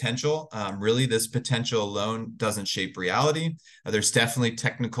highlighted potential, really this potential alone doesn't shape reality. There's definitely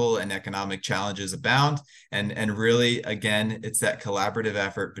technical and economic challenges abound. And really, again, it's that collaborative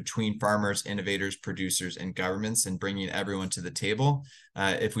effort between farmers, innovators, producers, and governments, and bringing everyone to the table.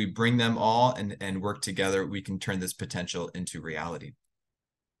 If we bring them all and work together, we can turn this potential into reality.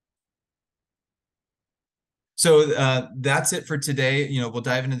 So that's it for today. We'll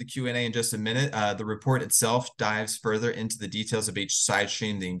dive into the Q&A in just a minute. The report itself dives further into the details of each side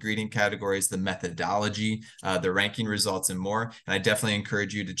stream, the ingredient categories, the methodology, the ranking results, and more. And I definitely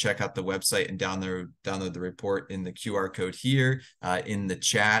encourage you to check out the website and download the report in the QR code here in the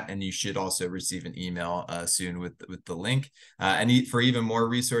chat. And you should also receive an email soon with the link. And for even more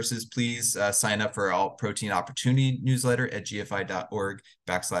resources, please sign up for our Alt Protein Opportunity newsletter at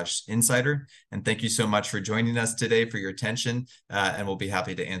gfi.org/insider. And thank you so much for joining us today, for your attention, and we'll be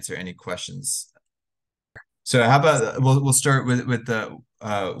happy to answer any questions. So how about we'll start with the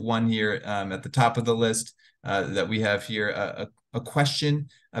one here at the top of the list that we have here, a question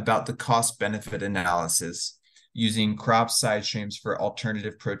about the cost-benefit analysis using crop side streams for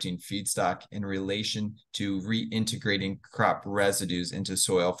alternative protein feedstock in relation to reintegrating crop residues into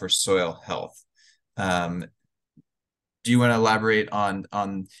soil for soil health. Do you want to elaborate on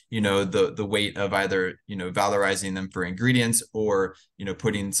the weight of either valorizing them for ingredients, or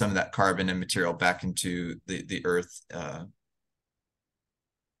putting some of that carbon and material back into the earth?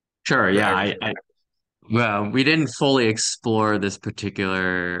 Sure. Yeah. Well, we didn't fully explore this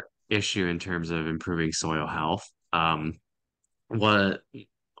particular issue in terms of improving soil health. What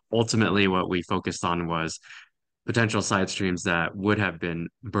what we focused on was potential side streams that would have been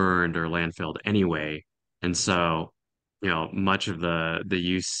burned or landfilled anyway. And so, much of the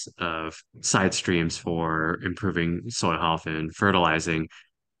use of side streams for improving soil health and fertilizing,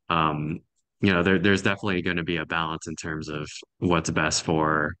 um, there's definitely going to be a balance in terms of what's best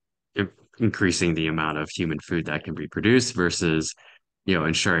for increasing the amount of human food that can be produced versus,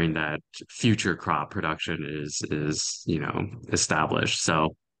 ensuring that future crop production is established.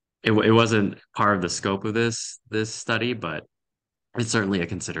 So it wasn't part of the scope of this study, but it's certainly a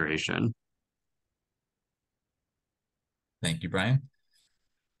consideration. Thank you, Brian.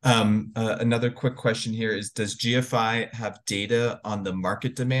 Another quick question here is, does GFI have data on the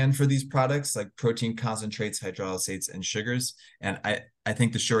market demand for these products like protein concentrates, hydrolysates, and sugars? And I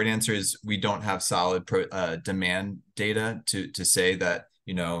think the short answer is we don't have solid demand data to say that,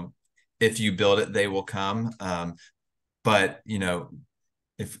 if you build it, they will come. But,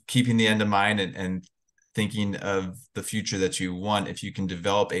 if keeping the end in mind and thinking of the future that you want, if you can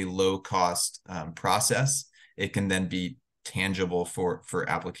develop a low cost process, it can then be tangible for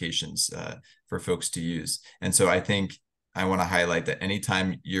applications for folks to use. And so I think I want to highlight that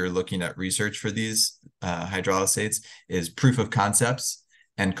anytime you're looking at research for these hydrolysates is proof of concepts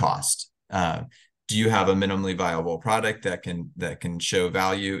and cost. Do you have a minimally viable product that can show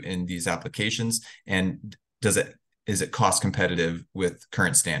value in these applications? And is it cost competitive with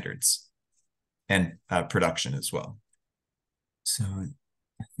current standards and production as well? So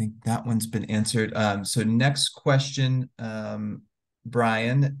I think that one's been answered. So next question,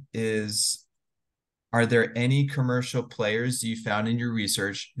 Brian, is, are there any commercial players you found in your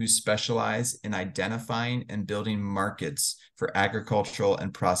research who specialize in identifying and building markets for agricultural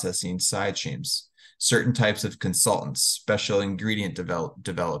and processing side streams? Certain types of consultants, special ingredient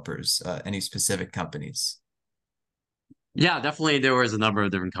developers, any specific companies? Yeah, definitely. There was a number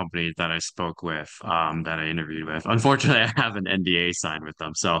of different companies that I spoke with, that I interviewed with. Unfortunately, I have an NDA signed with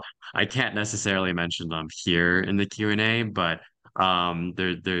them, so I can't necessarily mention them here in the Q&A, but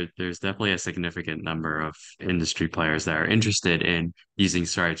there's definitely a significant number of industry players that are interested in using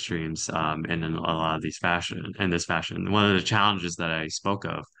side streams in a lot of this fashion. One of the challenges that I spoke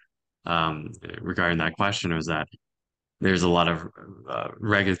of regarding that question was that there's a lot of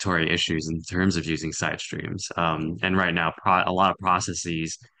regulatory issues in terms of using side streams. And right now, a lot of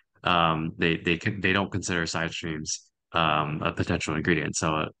processes they don't consider side streams a potential ingredient.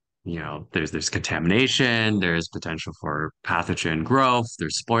 So there's contamination, there's potential for pathogen growth,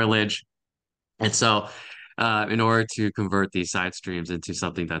 there's spoilage, and so in order to convert these side streams into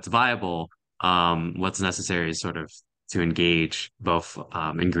something that's viable, what's necessary is sort of to engage both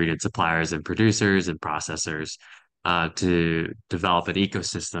ingredient suppliers and producers and processors to develop an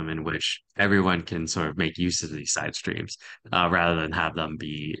ecosystem in which everyone can sort of make use of these side streams rather than have them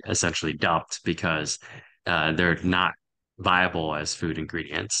be essentially dumped because they're not viable as food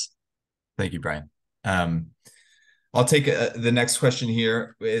ingredients. Thank you, Brian. I'll take the next question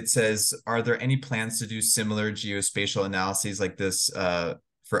here. It says, are there any plans to do similar geospatial analyses like this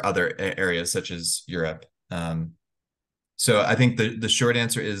for other areas such as Europe? So I think the short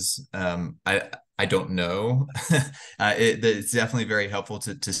answer is I don't know. It's definitely very helpful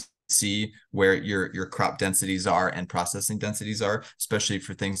to see where your crop densities are and processing densities are, especially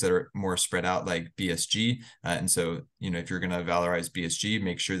for things that are more spread out like BSG. And so, if you're going to valorize BSG,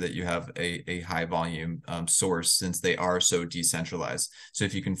 make sure that you have a high volume source since they are so decentralized. So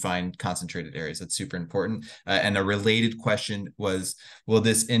if you can find concentrated areas, that's super important. And a related question was, will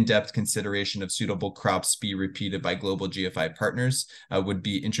this in-depth consideration of suitable crops be repeated by global GFI partners? Would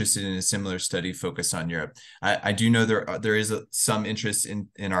be interested in a similar study focused on Europe. I do know there is some interest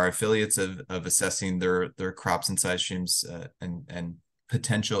in our affiliates of assessing their crops and side streams and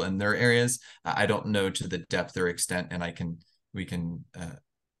potential in their areas. I don't know to the depth or extent, and we can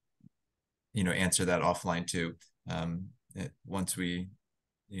answer that offline too once we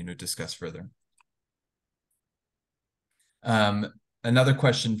discuss further. Another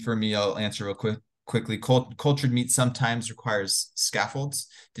question for me, I'll answer real quickly. Cultured meat sometimes requires scaffolds.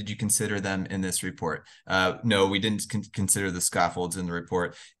 Did you consider them in this report? No, we didn't consider the scaffolds in the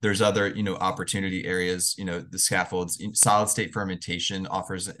report. There's other, opportunity areas, the scaffolds. Solid state fermentation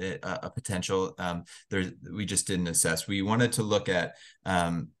offers a potential. We just didn't assess. We wanted to look at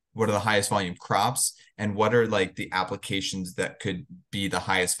what are the highest volume crops and what are like the applications that could be the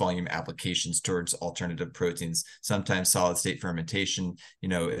highest volume applications towards alternative proteins. Sometimes solid state fermentation,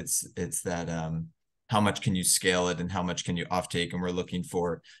 it's that how much can you scale it and how much can you offtake, and we're looking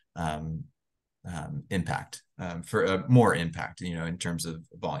for impact, for more impact, in terms of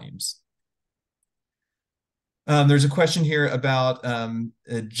volumes. There's a question here about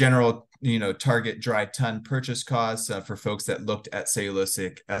a general, target dry ton purchase costs for folks that looked at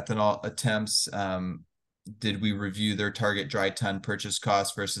cellulosic ethanol attempts. Did we review their target dry ton purchase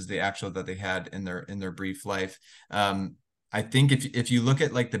cost versus the actual that they had in their brief life? I think if you look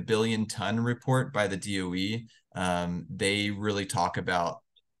at like the billion ton report by the DOE, they really talk about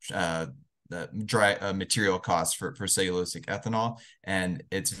the dry material costs for cellulosic ethanol, and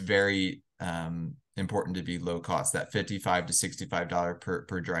it's very important to be low cost, that $55 to $65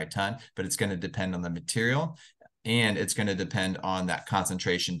 per dry ton, but it's going to depend on the material and it's going to depend on that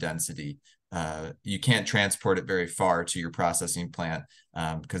concentration density you can't transport it very far to your processing plant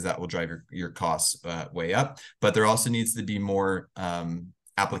because that will drive your costs way up. But there also needs to be more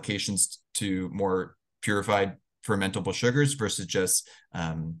applications to more purified fermentable sugars versus just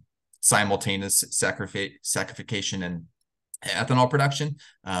simultaneous saccharification and ethanol production,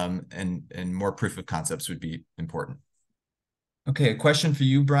 and more proof of concepts would be important. Okay, a question for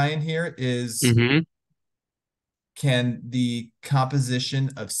you, Brian, here is, Mm-hmm. can the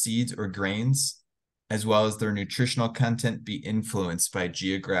composition of seeds or grains, as well as their nutritional content, be influenced by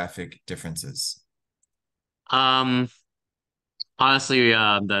geographic differences? Um, Honestly,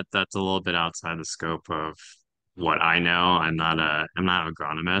 that's a little bit outside the scope of what I know. I'm not an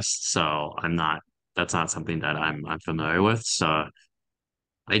agronomist, so that's not something that I'm familiar with. So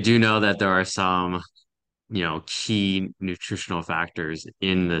I do know that there are some, key nutritional factors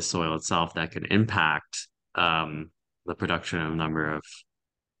in the soil itself that can impact the production of a number of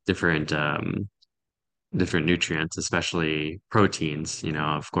different different nutrients, especially proteins.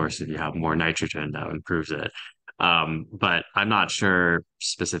 Of course, if you have more nitrogen, that improves it. But I'm not sure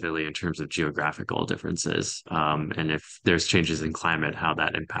specifically in terms of geographical differences, and if there's changes in climate, how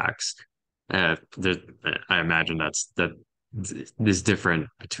that impacts. There, I imagine that is different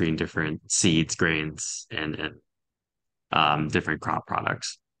between different seeds, grains, and different crop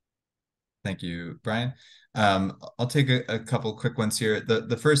products. Thank you, Brian. I'll take a couple quick ones here.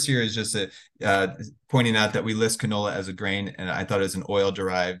 The first here is just pointing out that we list canola as a grain, and I thought it was an oil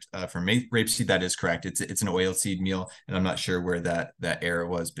derived from rapeseed. That is correct. It's an oil seed meal, and I'm not sure where that error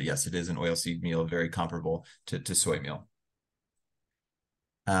was, but yes, it is an oil seed meal, very comparable to soy meal.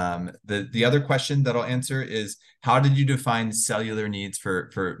 The other question that I'll answer is, how did you define cellular needs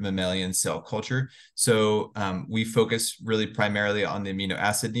for mammalian cell culture? So we focus really primarily on the amino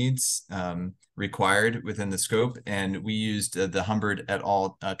acid needs required within the scope, and we used the Humbert et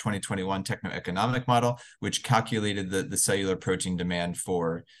al. 2021 techno-economic model, which calculated the cellular protein demand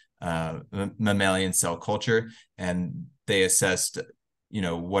for mammalian cell culture, and they assessed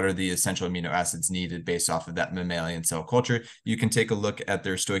what are the essential amino acids needed based off of that mammalian cell culture. You can take a look at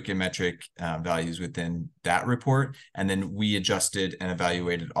their stoichiometric values within that report, and then we adjusted and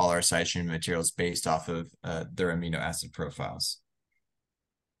evaluated all our sidestream materials based off of their amino acid profiles.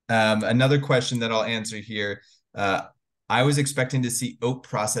 Another question that I'll answer here, I was expecting to see oat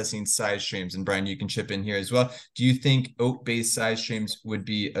processing side streams, and Brian, you can chip in here as well. Do you think oat-based side streams would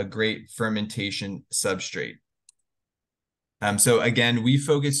be a great fermentation substrate? So again, we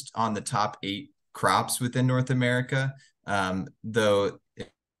focused on the top 8 crops within North America. Though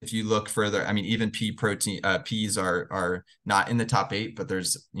if you look further, I mean, even peas are not in the top 8, but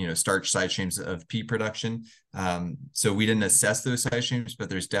there's starch side streams of pea production. So we didn't assess those side streams, but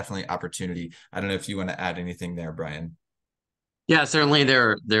there's definitely opportunity. I don't know if you want to add anything there, Brian. Yeah, certainly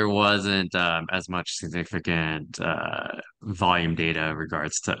there wasn't as much significant volume data in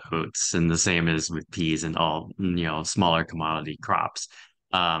regards to oats, and the same as with peas and all smaller commodity crops.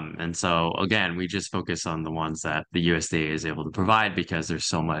 And so again, we just focus on the ones that the USDA is able to provide because there's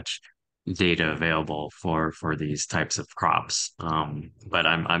so much data available for these types of crops. But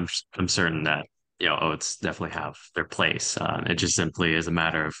I'm certain that oats definitely have their place. It just simply is a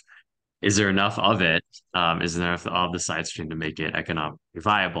matter of, is there enough of it? Is there enough of the side stream to make it economically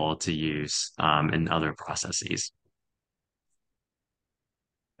viable to use in other processes?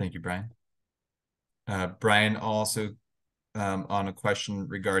 Thank you, Brian. Brian, also on a question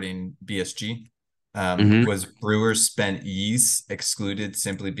regarding BSG. Hmm. Was brewer spent yeast excluded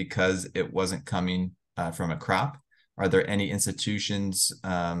simply because it wasn't coming from a crop? Are there any institutions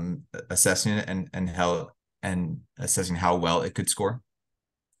assessing it and assessing how well it could score?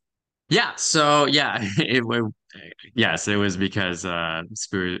 Yeah, so yeah, yes, it was because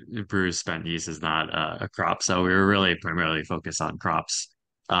Brewer's spent yeast is not a crop, so we were really primarily focused on crops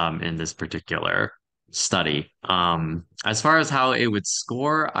in this particular study. As far as how it would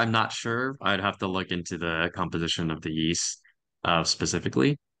score, I'm not sure. I'd have to look into the composition of the yeast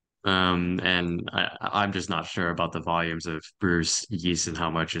specifically. And I'm just not sure about the volumes of Brewer's yeast and how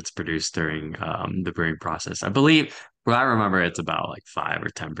much it's produced during the brewing process. I believe, well, I remember it's about like 5 or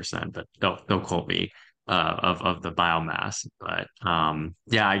 10%, but don't quote me of the biomass. But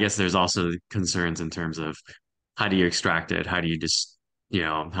yeah, I guess there's also concerns in terms of how do you extract it? How do you just,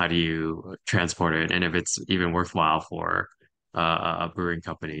 how do you transport it? And if it's even worthwhile for a brewing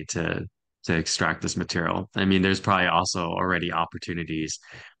company to extract this material. I mean, there's probably also already opportunities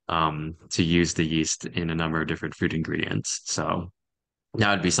to use the yeast in a number of different food ingredients. So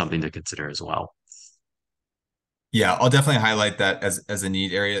that would be something to consider as well. Yeah, I'll definitely highlight that as a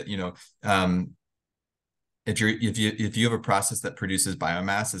need area. if you have a process that produces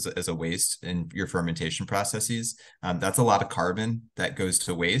biomass as a waste in your fermentation processes, that's a lot of carbon that goes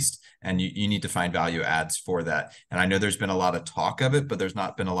to waste, and you need to find value adds for that. And I know there's been a lot of talk of it, but there's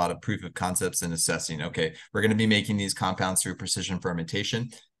not been a lot of proof of concepts in assessing, okay, we're going to be making these compounds through precision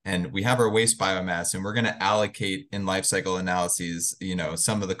fermentation, and we have our waste biomass, and we're going to allocate in life cycle analyses,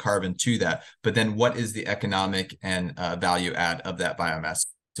 some of the carbon to that. But then what is the economic and value add of that biomass?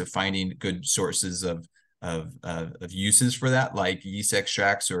 So finding good sources of uses for that, like yeast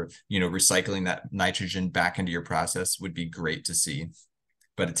extracts, or recycling that nitrogen back into your process would be great to see.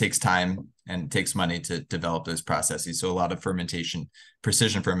 But it takes time and it takes money to develop those processes. So a lot of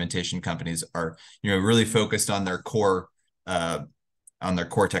precision fermentation companies are really focused on their core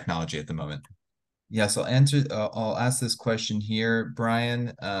technology at the moment. Yes, I'll ask this question here,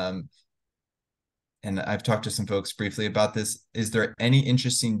 Brian. And I've talked to some folks briefly about this. Is there any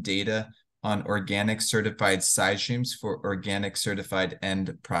interesting data on organic certified side streams for organic certified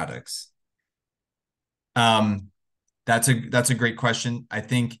end products? That's a great question. I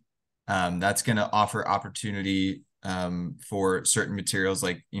think that's going to offer opportunity for certain materials,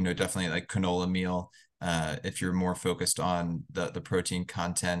 like definitely like canola meal, if you're more focused on the protein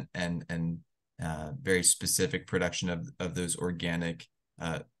content and very specific production of those organic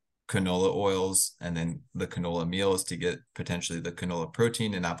canola oils, and then the canola meals to get potentially the canola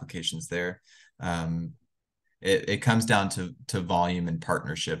protein and applications there. It comes down to volume and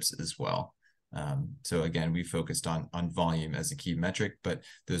partnerships as well. So again, we focused on volume as a key metric, but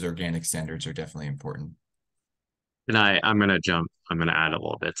those organic standards are definitely important. And I'm gonna add a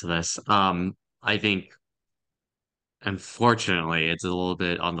little bit to this. I think unfortunately it's a little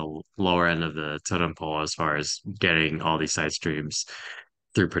bit on the lower end of the totem pole as far as getting all these side streams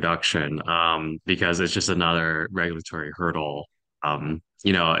through production, because it's just another regulatory hurdle.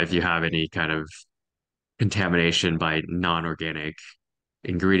 If you have any kind of contamination by non-organic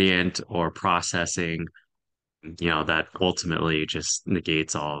ingredient or processing, that ultimately just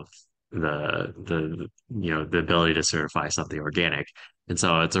negates all of the ability to certify something organic. And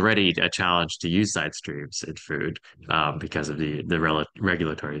so it's already a challenge to use side streams in food, because of the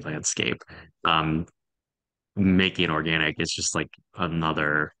regulatory landscape. Making organic is just like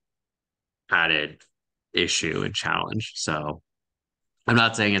another added issue and challenge. So I'm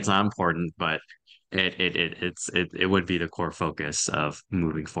not saying it's not important, but it would be the core focus of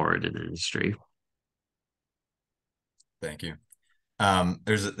moving forward in the industry. Thank you.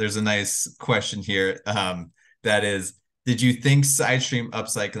 There's a nice question here. That is, did you think side stream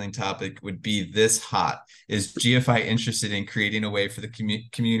upcycling topic would be this hot? Is GFI interested in creating a way for the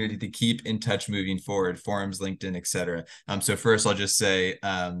community to keep in touch moving forward? Forums, LinkedIn, etc. So first, I'll just say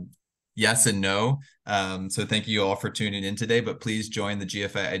yes and no. So thank you all for tuning in today. But please join the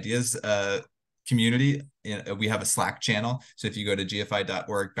GFI Ideas community. We have a Slack channel, so if you go to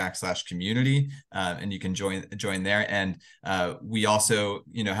gfi.org/community, and you can join there. And we also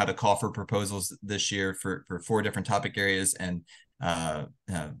had a call for proposals this year for 4 different topic areas, and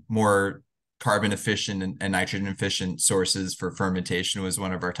more carbon efficient and nitrogen efficient sources for fermentation was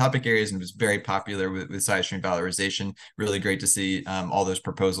one of our topic areas, and it was very popular with sidestream valorization. Really great to see all those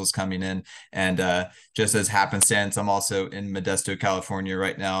proposals coming in. And just as happenstance, I'm also in Modesto, California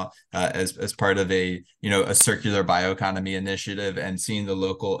right now, as part of a circular bioeconomy initiative, and seeing the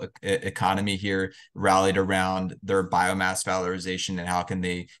local economy here rallied around their biomass valorization and how can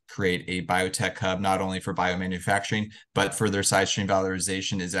they create a biotech hub, not only for biomanufacturing, but for their sidestream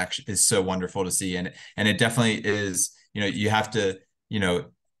valorization is so wonderful to see. And it definitely is, you have to,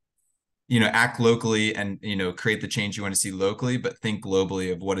 act locally and, create the change you want to see locally, but think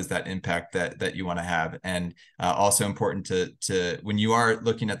globally of what is that impact that you want to have. And also important to when you are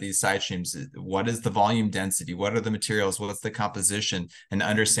looking at these side streams, what is the volume density? What are the materials? What's the composition? And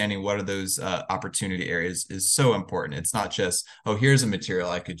understanding what are those opportunity areas is so important. It's not just, oh, here's a material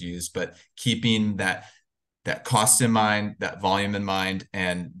I could use, but keeping that cost in mind, that volume in mind,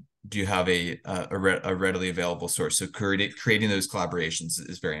 and do you have a readily available source? So creating those collaborations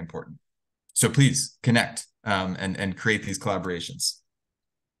is very important. So please connect and create these collaborations.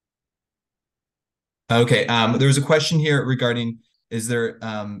 Okay, there was a question here regarding, is there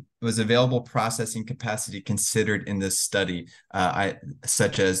was available processing capacity considered in this study,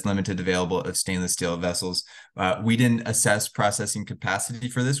 such as limited available of stainless steel vessels? We didn't assess processing capacity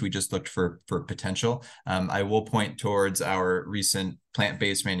for this. We just looked for potential. I will point towards our recent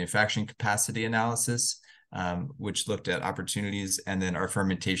plant-based manufacturing capacity analysis, which looked at opportunities, and then our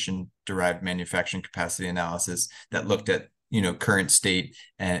fermentation-derived manufacturing capacity analysis that looked at current state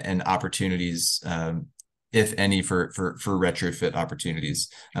and opportunities if any, for retrofit opportunities.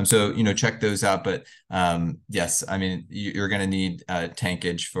 So check those out. But yes, I mean you're going to need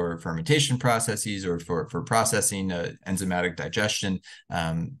tankage for fermentation processes or for processing enzymatic digestion.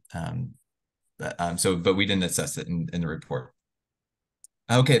 But we didn't assess it in the report.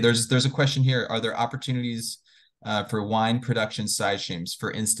 Okay, there's a question here. Are there opportunities for wine production side streams?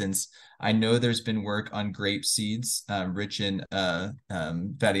 For instance, I know there's been work on grape seeds rich in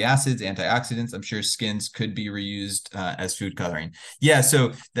fatty acids, antioxidants. I'm sure skins could be reused as food coloring. Yeah,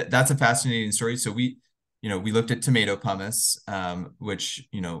 so that's a fascinating story. So we looked at tomato pumice, which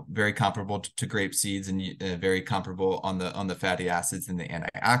very comparable to grape seeds and very comparable on the fatty acids and the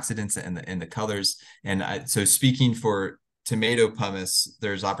antioxidants and the colors. And so speaking for tomato pumice,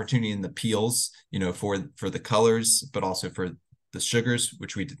 there's opportunity in the peels, for the colors, but also for the sugars,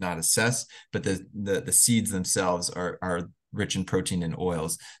 which we did not assess. But the seeds themselves are rich in protein and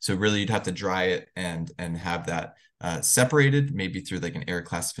oils. So really, you'd have to dry it and have that separated, maybe through like an air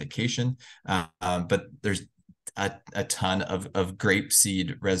classification. But there's a ton of grape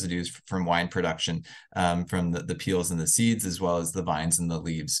seed residues from wine production, from the peels and the seeds, as well as the vines and the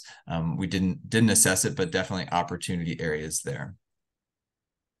leaves. We didn't assess it, but definitely opportunity areas there.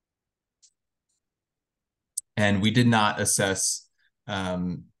 And we did not assess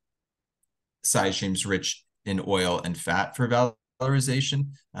side streams rich in oil and fat for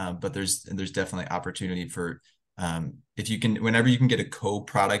valorization, but there's definitely opportunity for if you can, whenever you can get a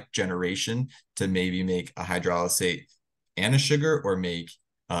co-product generation to maybe make a hydrolysate and a sugar, or make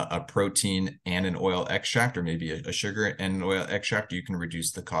a protein and an oil extract, or maybe a sugar and an oil extract, you can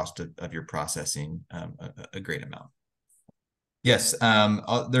reduce the cost of your processing a great amount. Yes,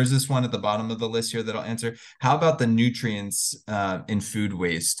 there's this one at the bottom of the list here that I'll answer. How about the nutrients in food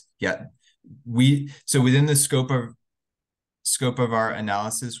waste? Yeah, so within the scope of our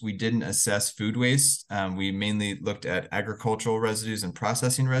analysis, we didn't assess food waste. We mainly looked at agricultural residues and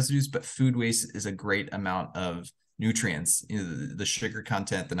processing residues, but food waste is a great amount of nutrients, the sugar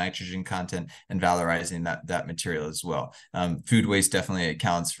content, the nitrogen content, and valorizing that material as well. Food waste definitely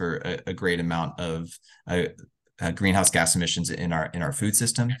accounts for a great amount of greenhouse gas emissions in our food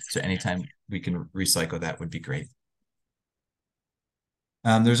system. So anytime we can recycle that would be great.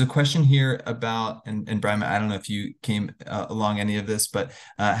 There's a question here about, and Brian, I don't know if you came along any of this, but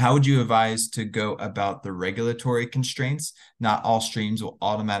how would you advise to go about the regulatory constraints? Not all streams will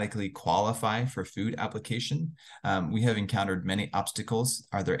automatically qualify for food application. We have encountered many obstacles.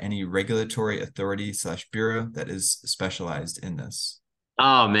 Are there any regulatory authority / bureau that is specialized in this?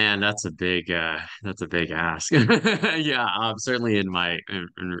 Oh man, that's a big ask. Yeah, certainly in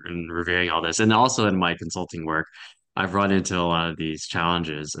reviewing all this, and also in my consulting work, I've run into a lot of these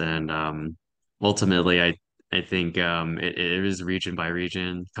challenges, and ultimately, I think it is region by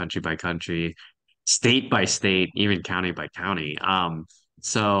region, country by country, state by state, even county by county.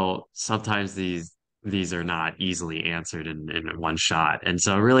 So sometimes these are not easily answered in one shot, and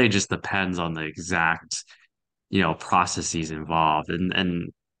so it really just depends on the exact processes involved, and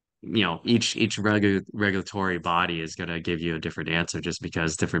each regulatory body is going to give you a different answer, just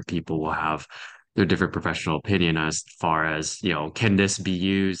because different people will have their different professional opinion as far as can this be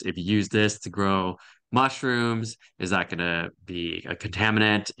used, if you use this to grow mushrooms, is that going to be a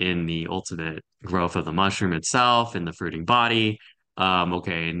contaminant in the ultimate growth of the mushroom itself, in the fruiting body?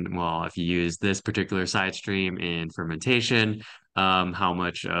 Okay, and well, if you use this particular side stream in fermentation, how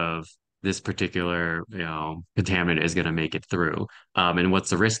much of this particular contaminant is going to make it through, and what's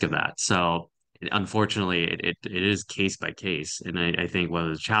the risk of that? So unfortunately, it is case by case, and I think one of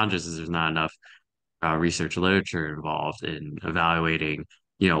the challenges is there's not enough research literature involved in evaluating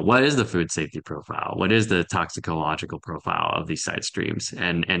what is the food safety profile, what is the toxicological profile of these side streams,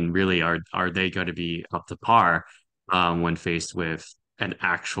 and really are they going to be up to par when faced with an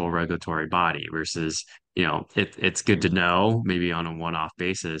actual regulatory body versus it's good to know maybe on a one-off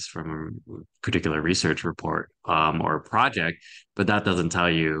basis from a particular research report or project, but that doesn't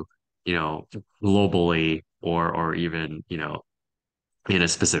tell you globally or even in a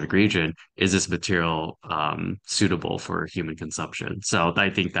specific region, is this material suitable for human consumption? So I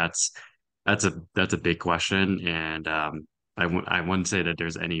think that's a big question, and I wouldn't say that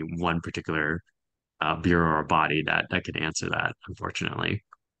there's any one particular bureau or body that can answer that, unfortunately.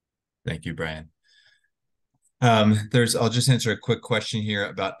 Thank you, Brian. I'll just answer a quick question here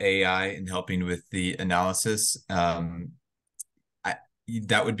about AI and helping with the analysis. That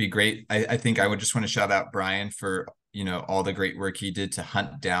would be great. I think I would just want to shout out Brian for all the great work he did to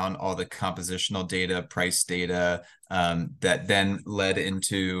hunt down all the compositional data, price data, that then led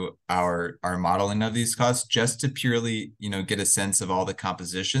into our modeling of these costs, just to purely get a sense of all the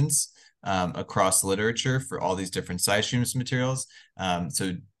compositions across literature for all these different side streams materials.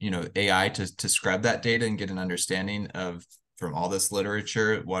 So, AI to scrub that data and get an understanding of from all this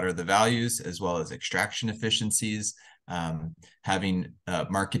literature, what are the values as well as extraction efficiencies. Having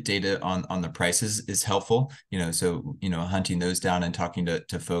market data on the prices is helpful, so, hunting those down and talking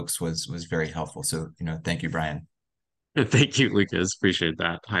to folks was very helpful. So, thank you, Brian. Thank you, Lucas. Appreciate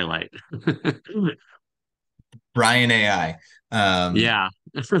that highlight. Brian AI. Yeah.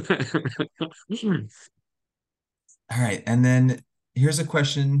 All right. And then here's a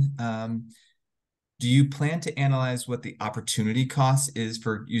question. Do you plan to analyze what the opportunity cost is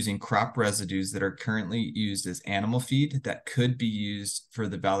for using crop residues that are currently used as animal feed that could be used for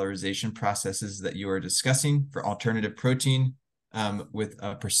the valorization processes that you are discussing for alternative protein with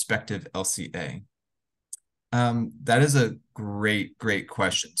a prospective LCA? That is a great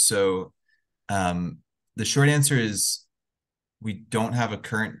question. So the short answer is we don't have a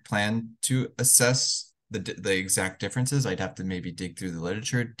current plan to assess the exact differences. I'd have to maybe dig through the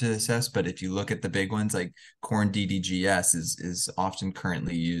literature to assess, but if you look at the big ones, like corn DDGS is often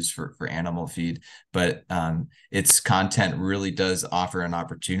currently used for animal feed, but its content really does offer an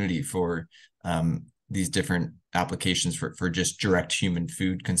opportunity for these different applications for just direct human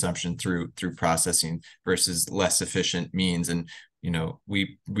food consumption through processing versus less efficient means. And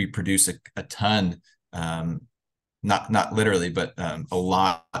we produce a ton, not literally, but a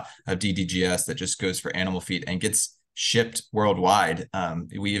lot of DDGS that just goes for animal feed and gets shipped worldwide.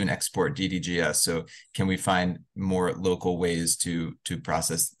 We even export DDGS. So can we find more local ways to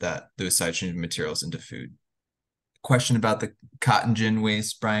process those side stream materials into food? Question about the cotton gin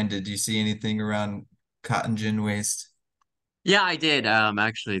waste. Brian, did you see anything around cotton gin waste? Yeah, I did.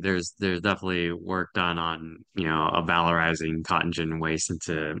 Actually, there's definitely work done on, valorizing cotton gin waste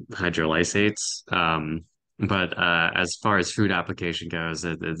into hydrolysates. But as far as food application goes,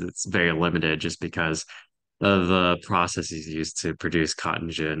 it's very limited just because of the processes used to produce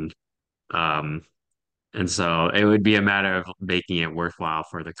cotton gin. Um, and so it would be a matter of making it worthwhile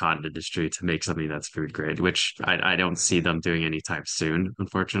for the cotton industry to make something that's food grade, which I don't see them doing anytime soon,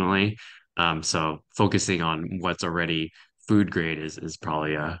 unfortunately. So focusing on what's already food grade is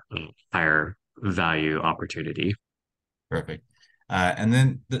probably a higher value opportunity. Perfect. And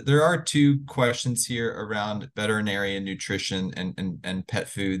then there are two questions here around veterinarian nutrition and pet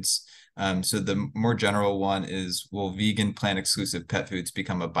foods. So the more general one is, will vegan plant exclusive pet foods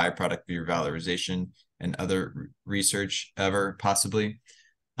become a byproduct of your valorization and other research ever possibly?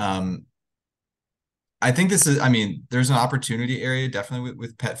 I think there's an opportunity area definitely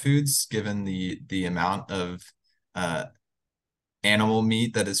with pet foods, given the amount of animal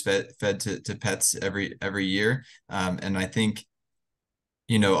meat that is fed to pets every year. And I think,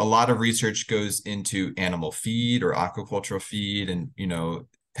 a lot of research goes into animal feed or aquacultural feed, and,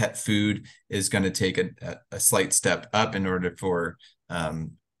 pet food is going to take a slight step up in order for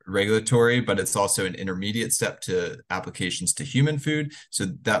regulatory, but it's also an intermediate step to applications to human food. So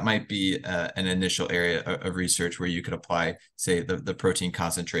that might be an initial area of research where you could apply, say, the protein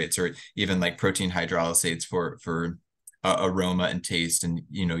concentrates or even like protein hydrolysates for aroma and taste, and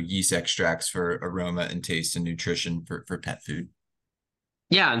yeast extracts for aroma and taste and nutrition for pet food.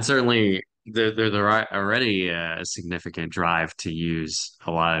 Yeah, and certainly there are already a significant drive to use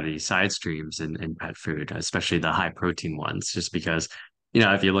a lot of these side streams in pet food, especially the high protein ones, just because,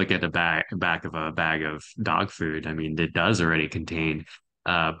 if you look at the back of a bag of dog food, I mean, it does already contain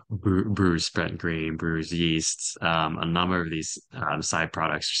bruised spent grain, bruised yeast, a number of these side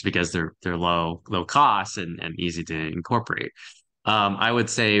products, just because they're low cost and easy to incorporate. I would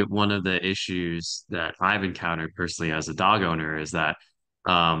say one of the issues that I've encountered personally as a dog owner is that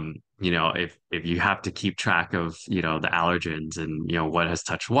if you have to keep track of, the allergens and, what has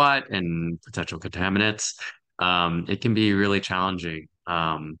touched what and potential contaminants, it can be really challenging.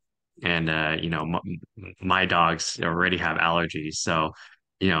 And my dogs already have allergies, so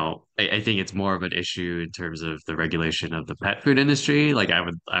I think it's more of an issue in terms of the regulation of the pet food industry. Like I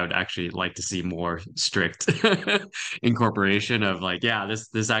would actually like to see more strict incorporation of, like, yeah,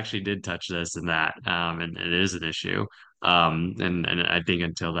 this actually did touch this and that, and it is an issue. And I think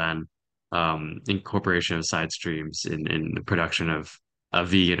until then, incorporation of side streams in the production of a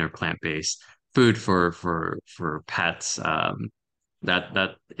vegan or plant-based food for pets,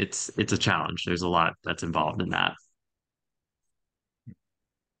 that it's a challenge. There's a lot that's involved in that.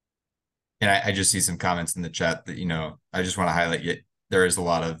 And I just see some comments in the chat that, I just want to highlight yet there is a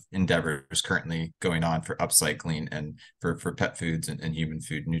lot of endeavors currently going on for upcycling and for pet foods and human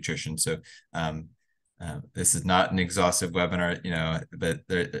food nutrition. So This is not an exhaustive webinar, but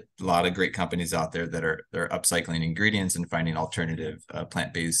there are a lot of great companies out there that are upcycling ingredients and finding alternative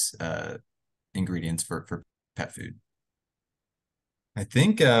plant-based ingredients for pet food. I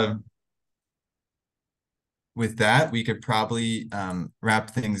think with that, we could probably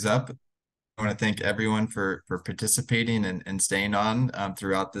wrap things up. I want to thank everyone for participating and staying on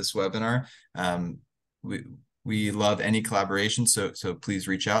throughout this webinar. We love any collaboration, so please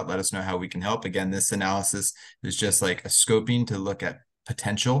reach out. Let us know how we can help. Again, this analysis is just like a scoping to look at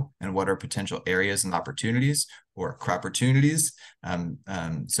potential and what are potential areas and opportunities or crop opportunities.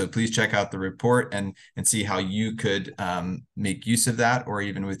 So please check out the report and see how you could make use of that, or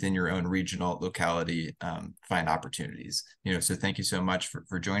even within your own regional locality, find opportunities. So thank you so much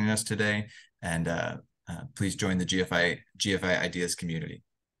for joining us today, and please join the GFI Ideas community.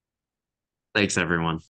 Thanks, everyone.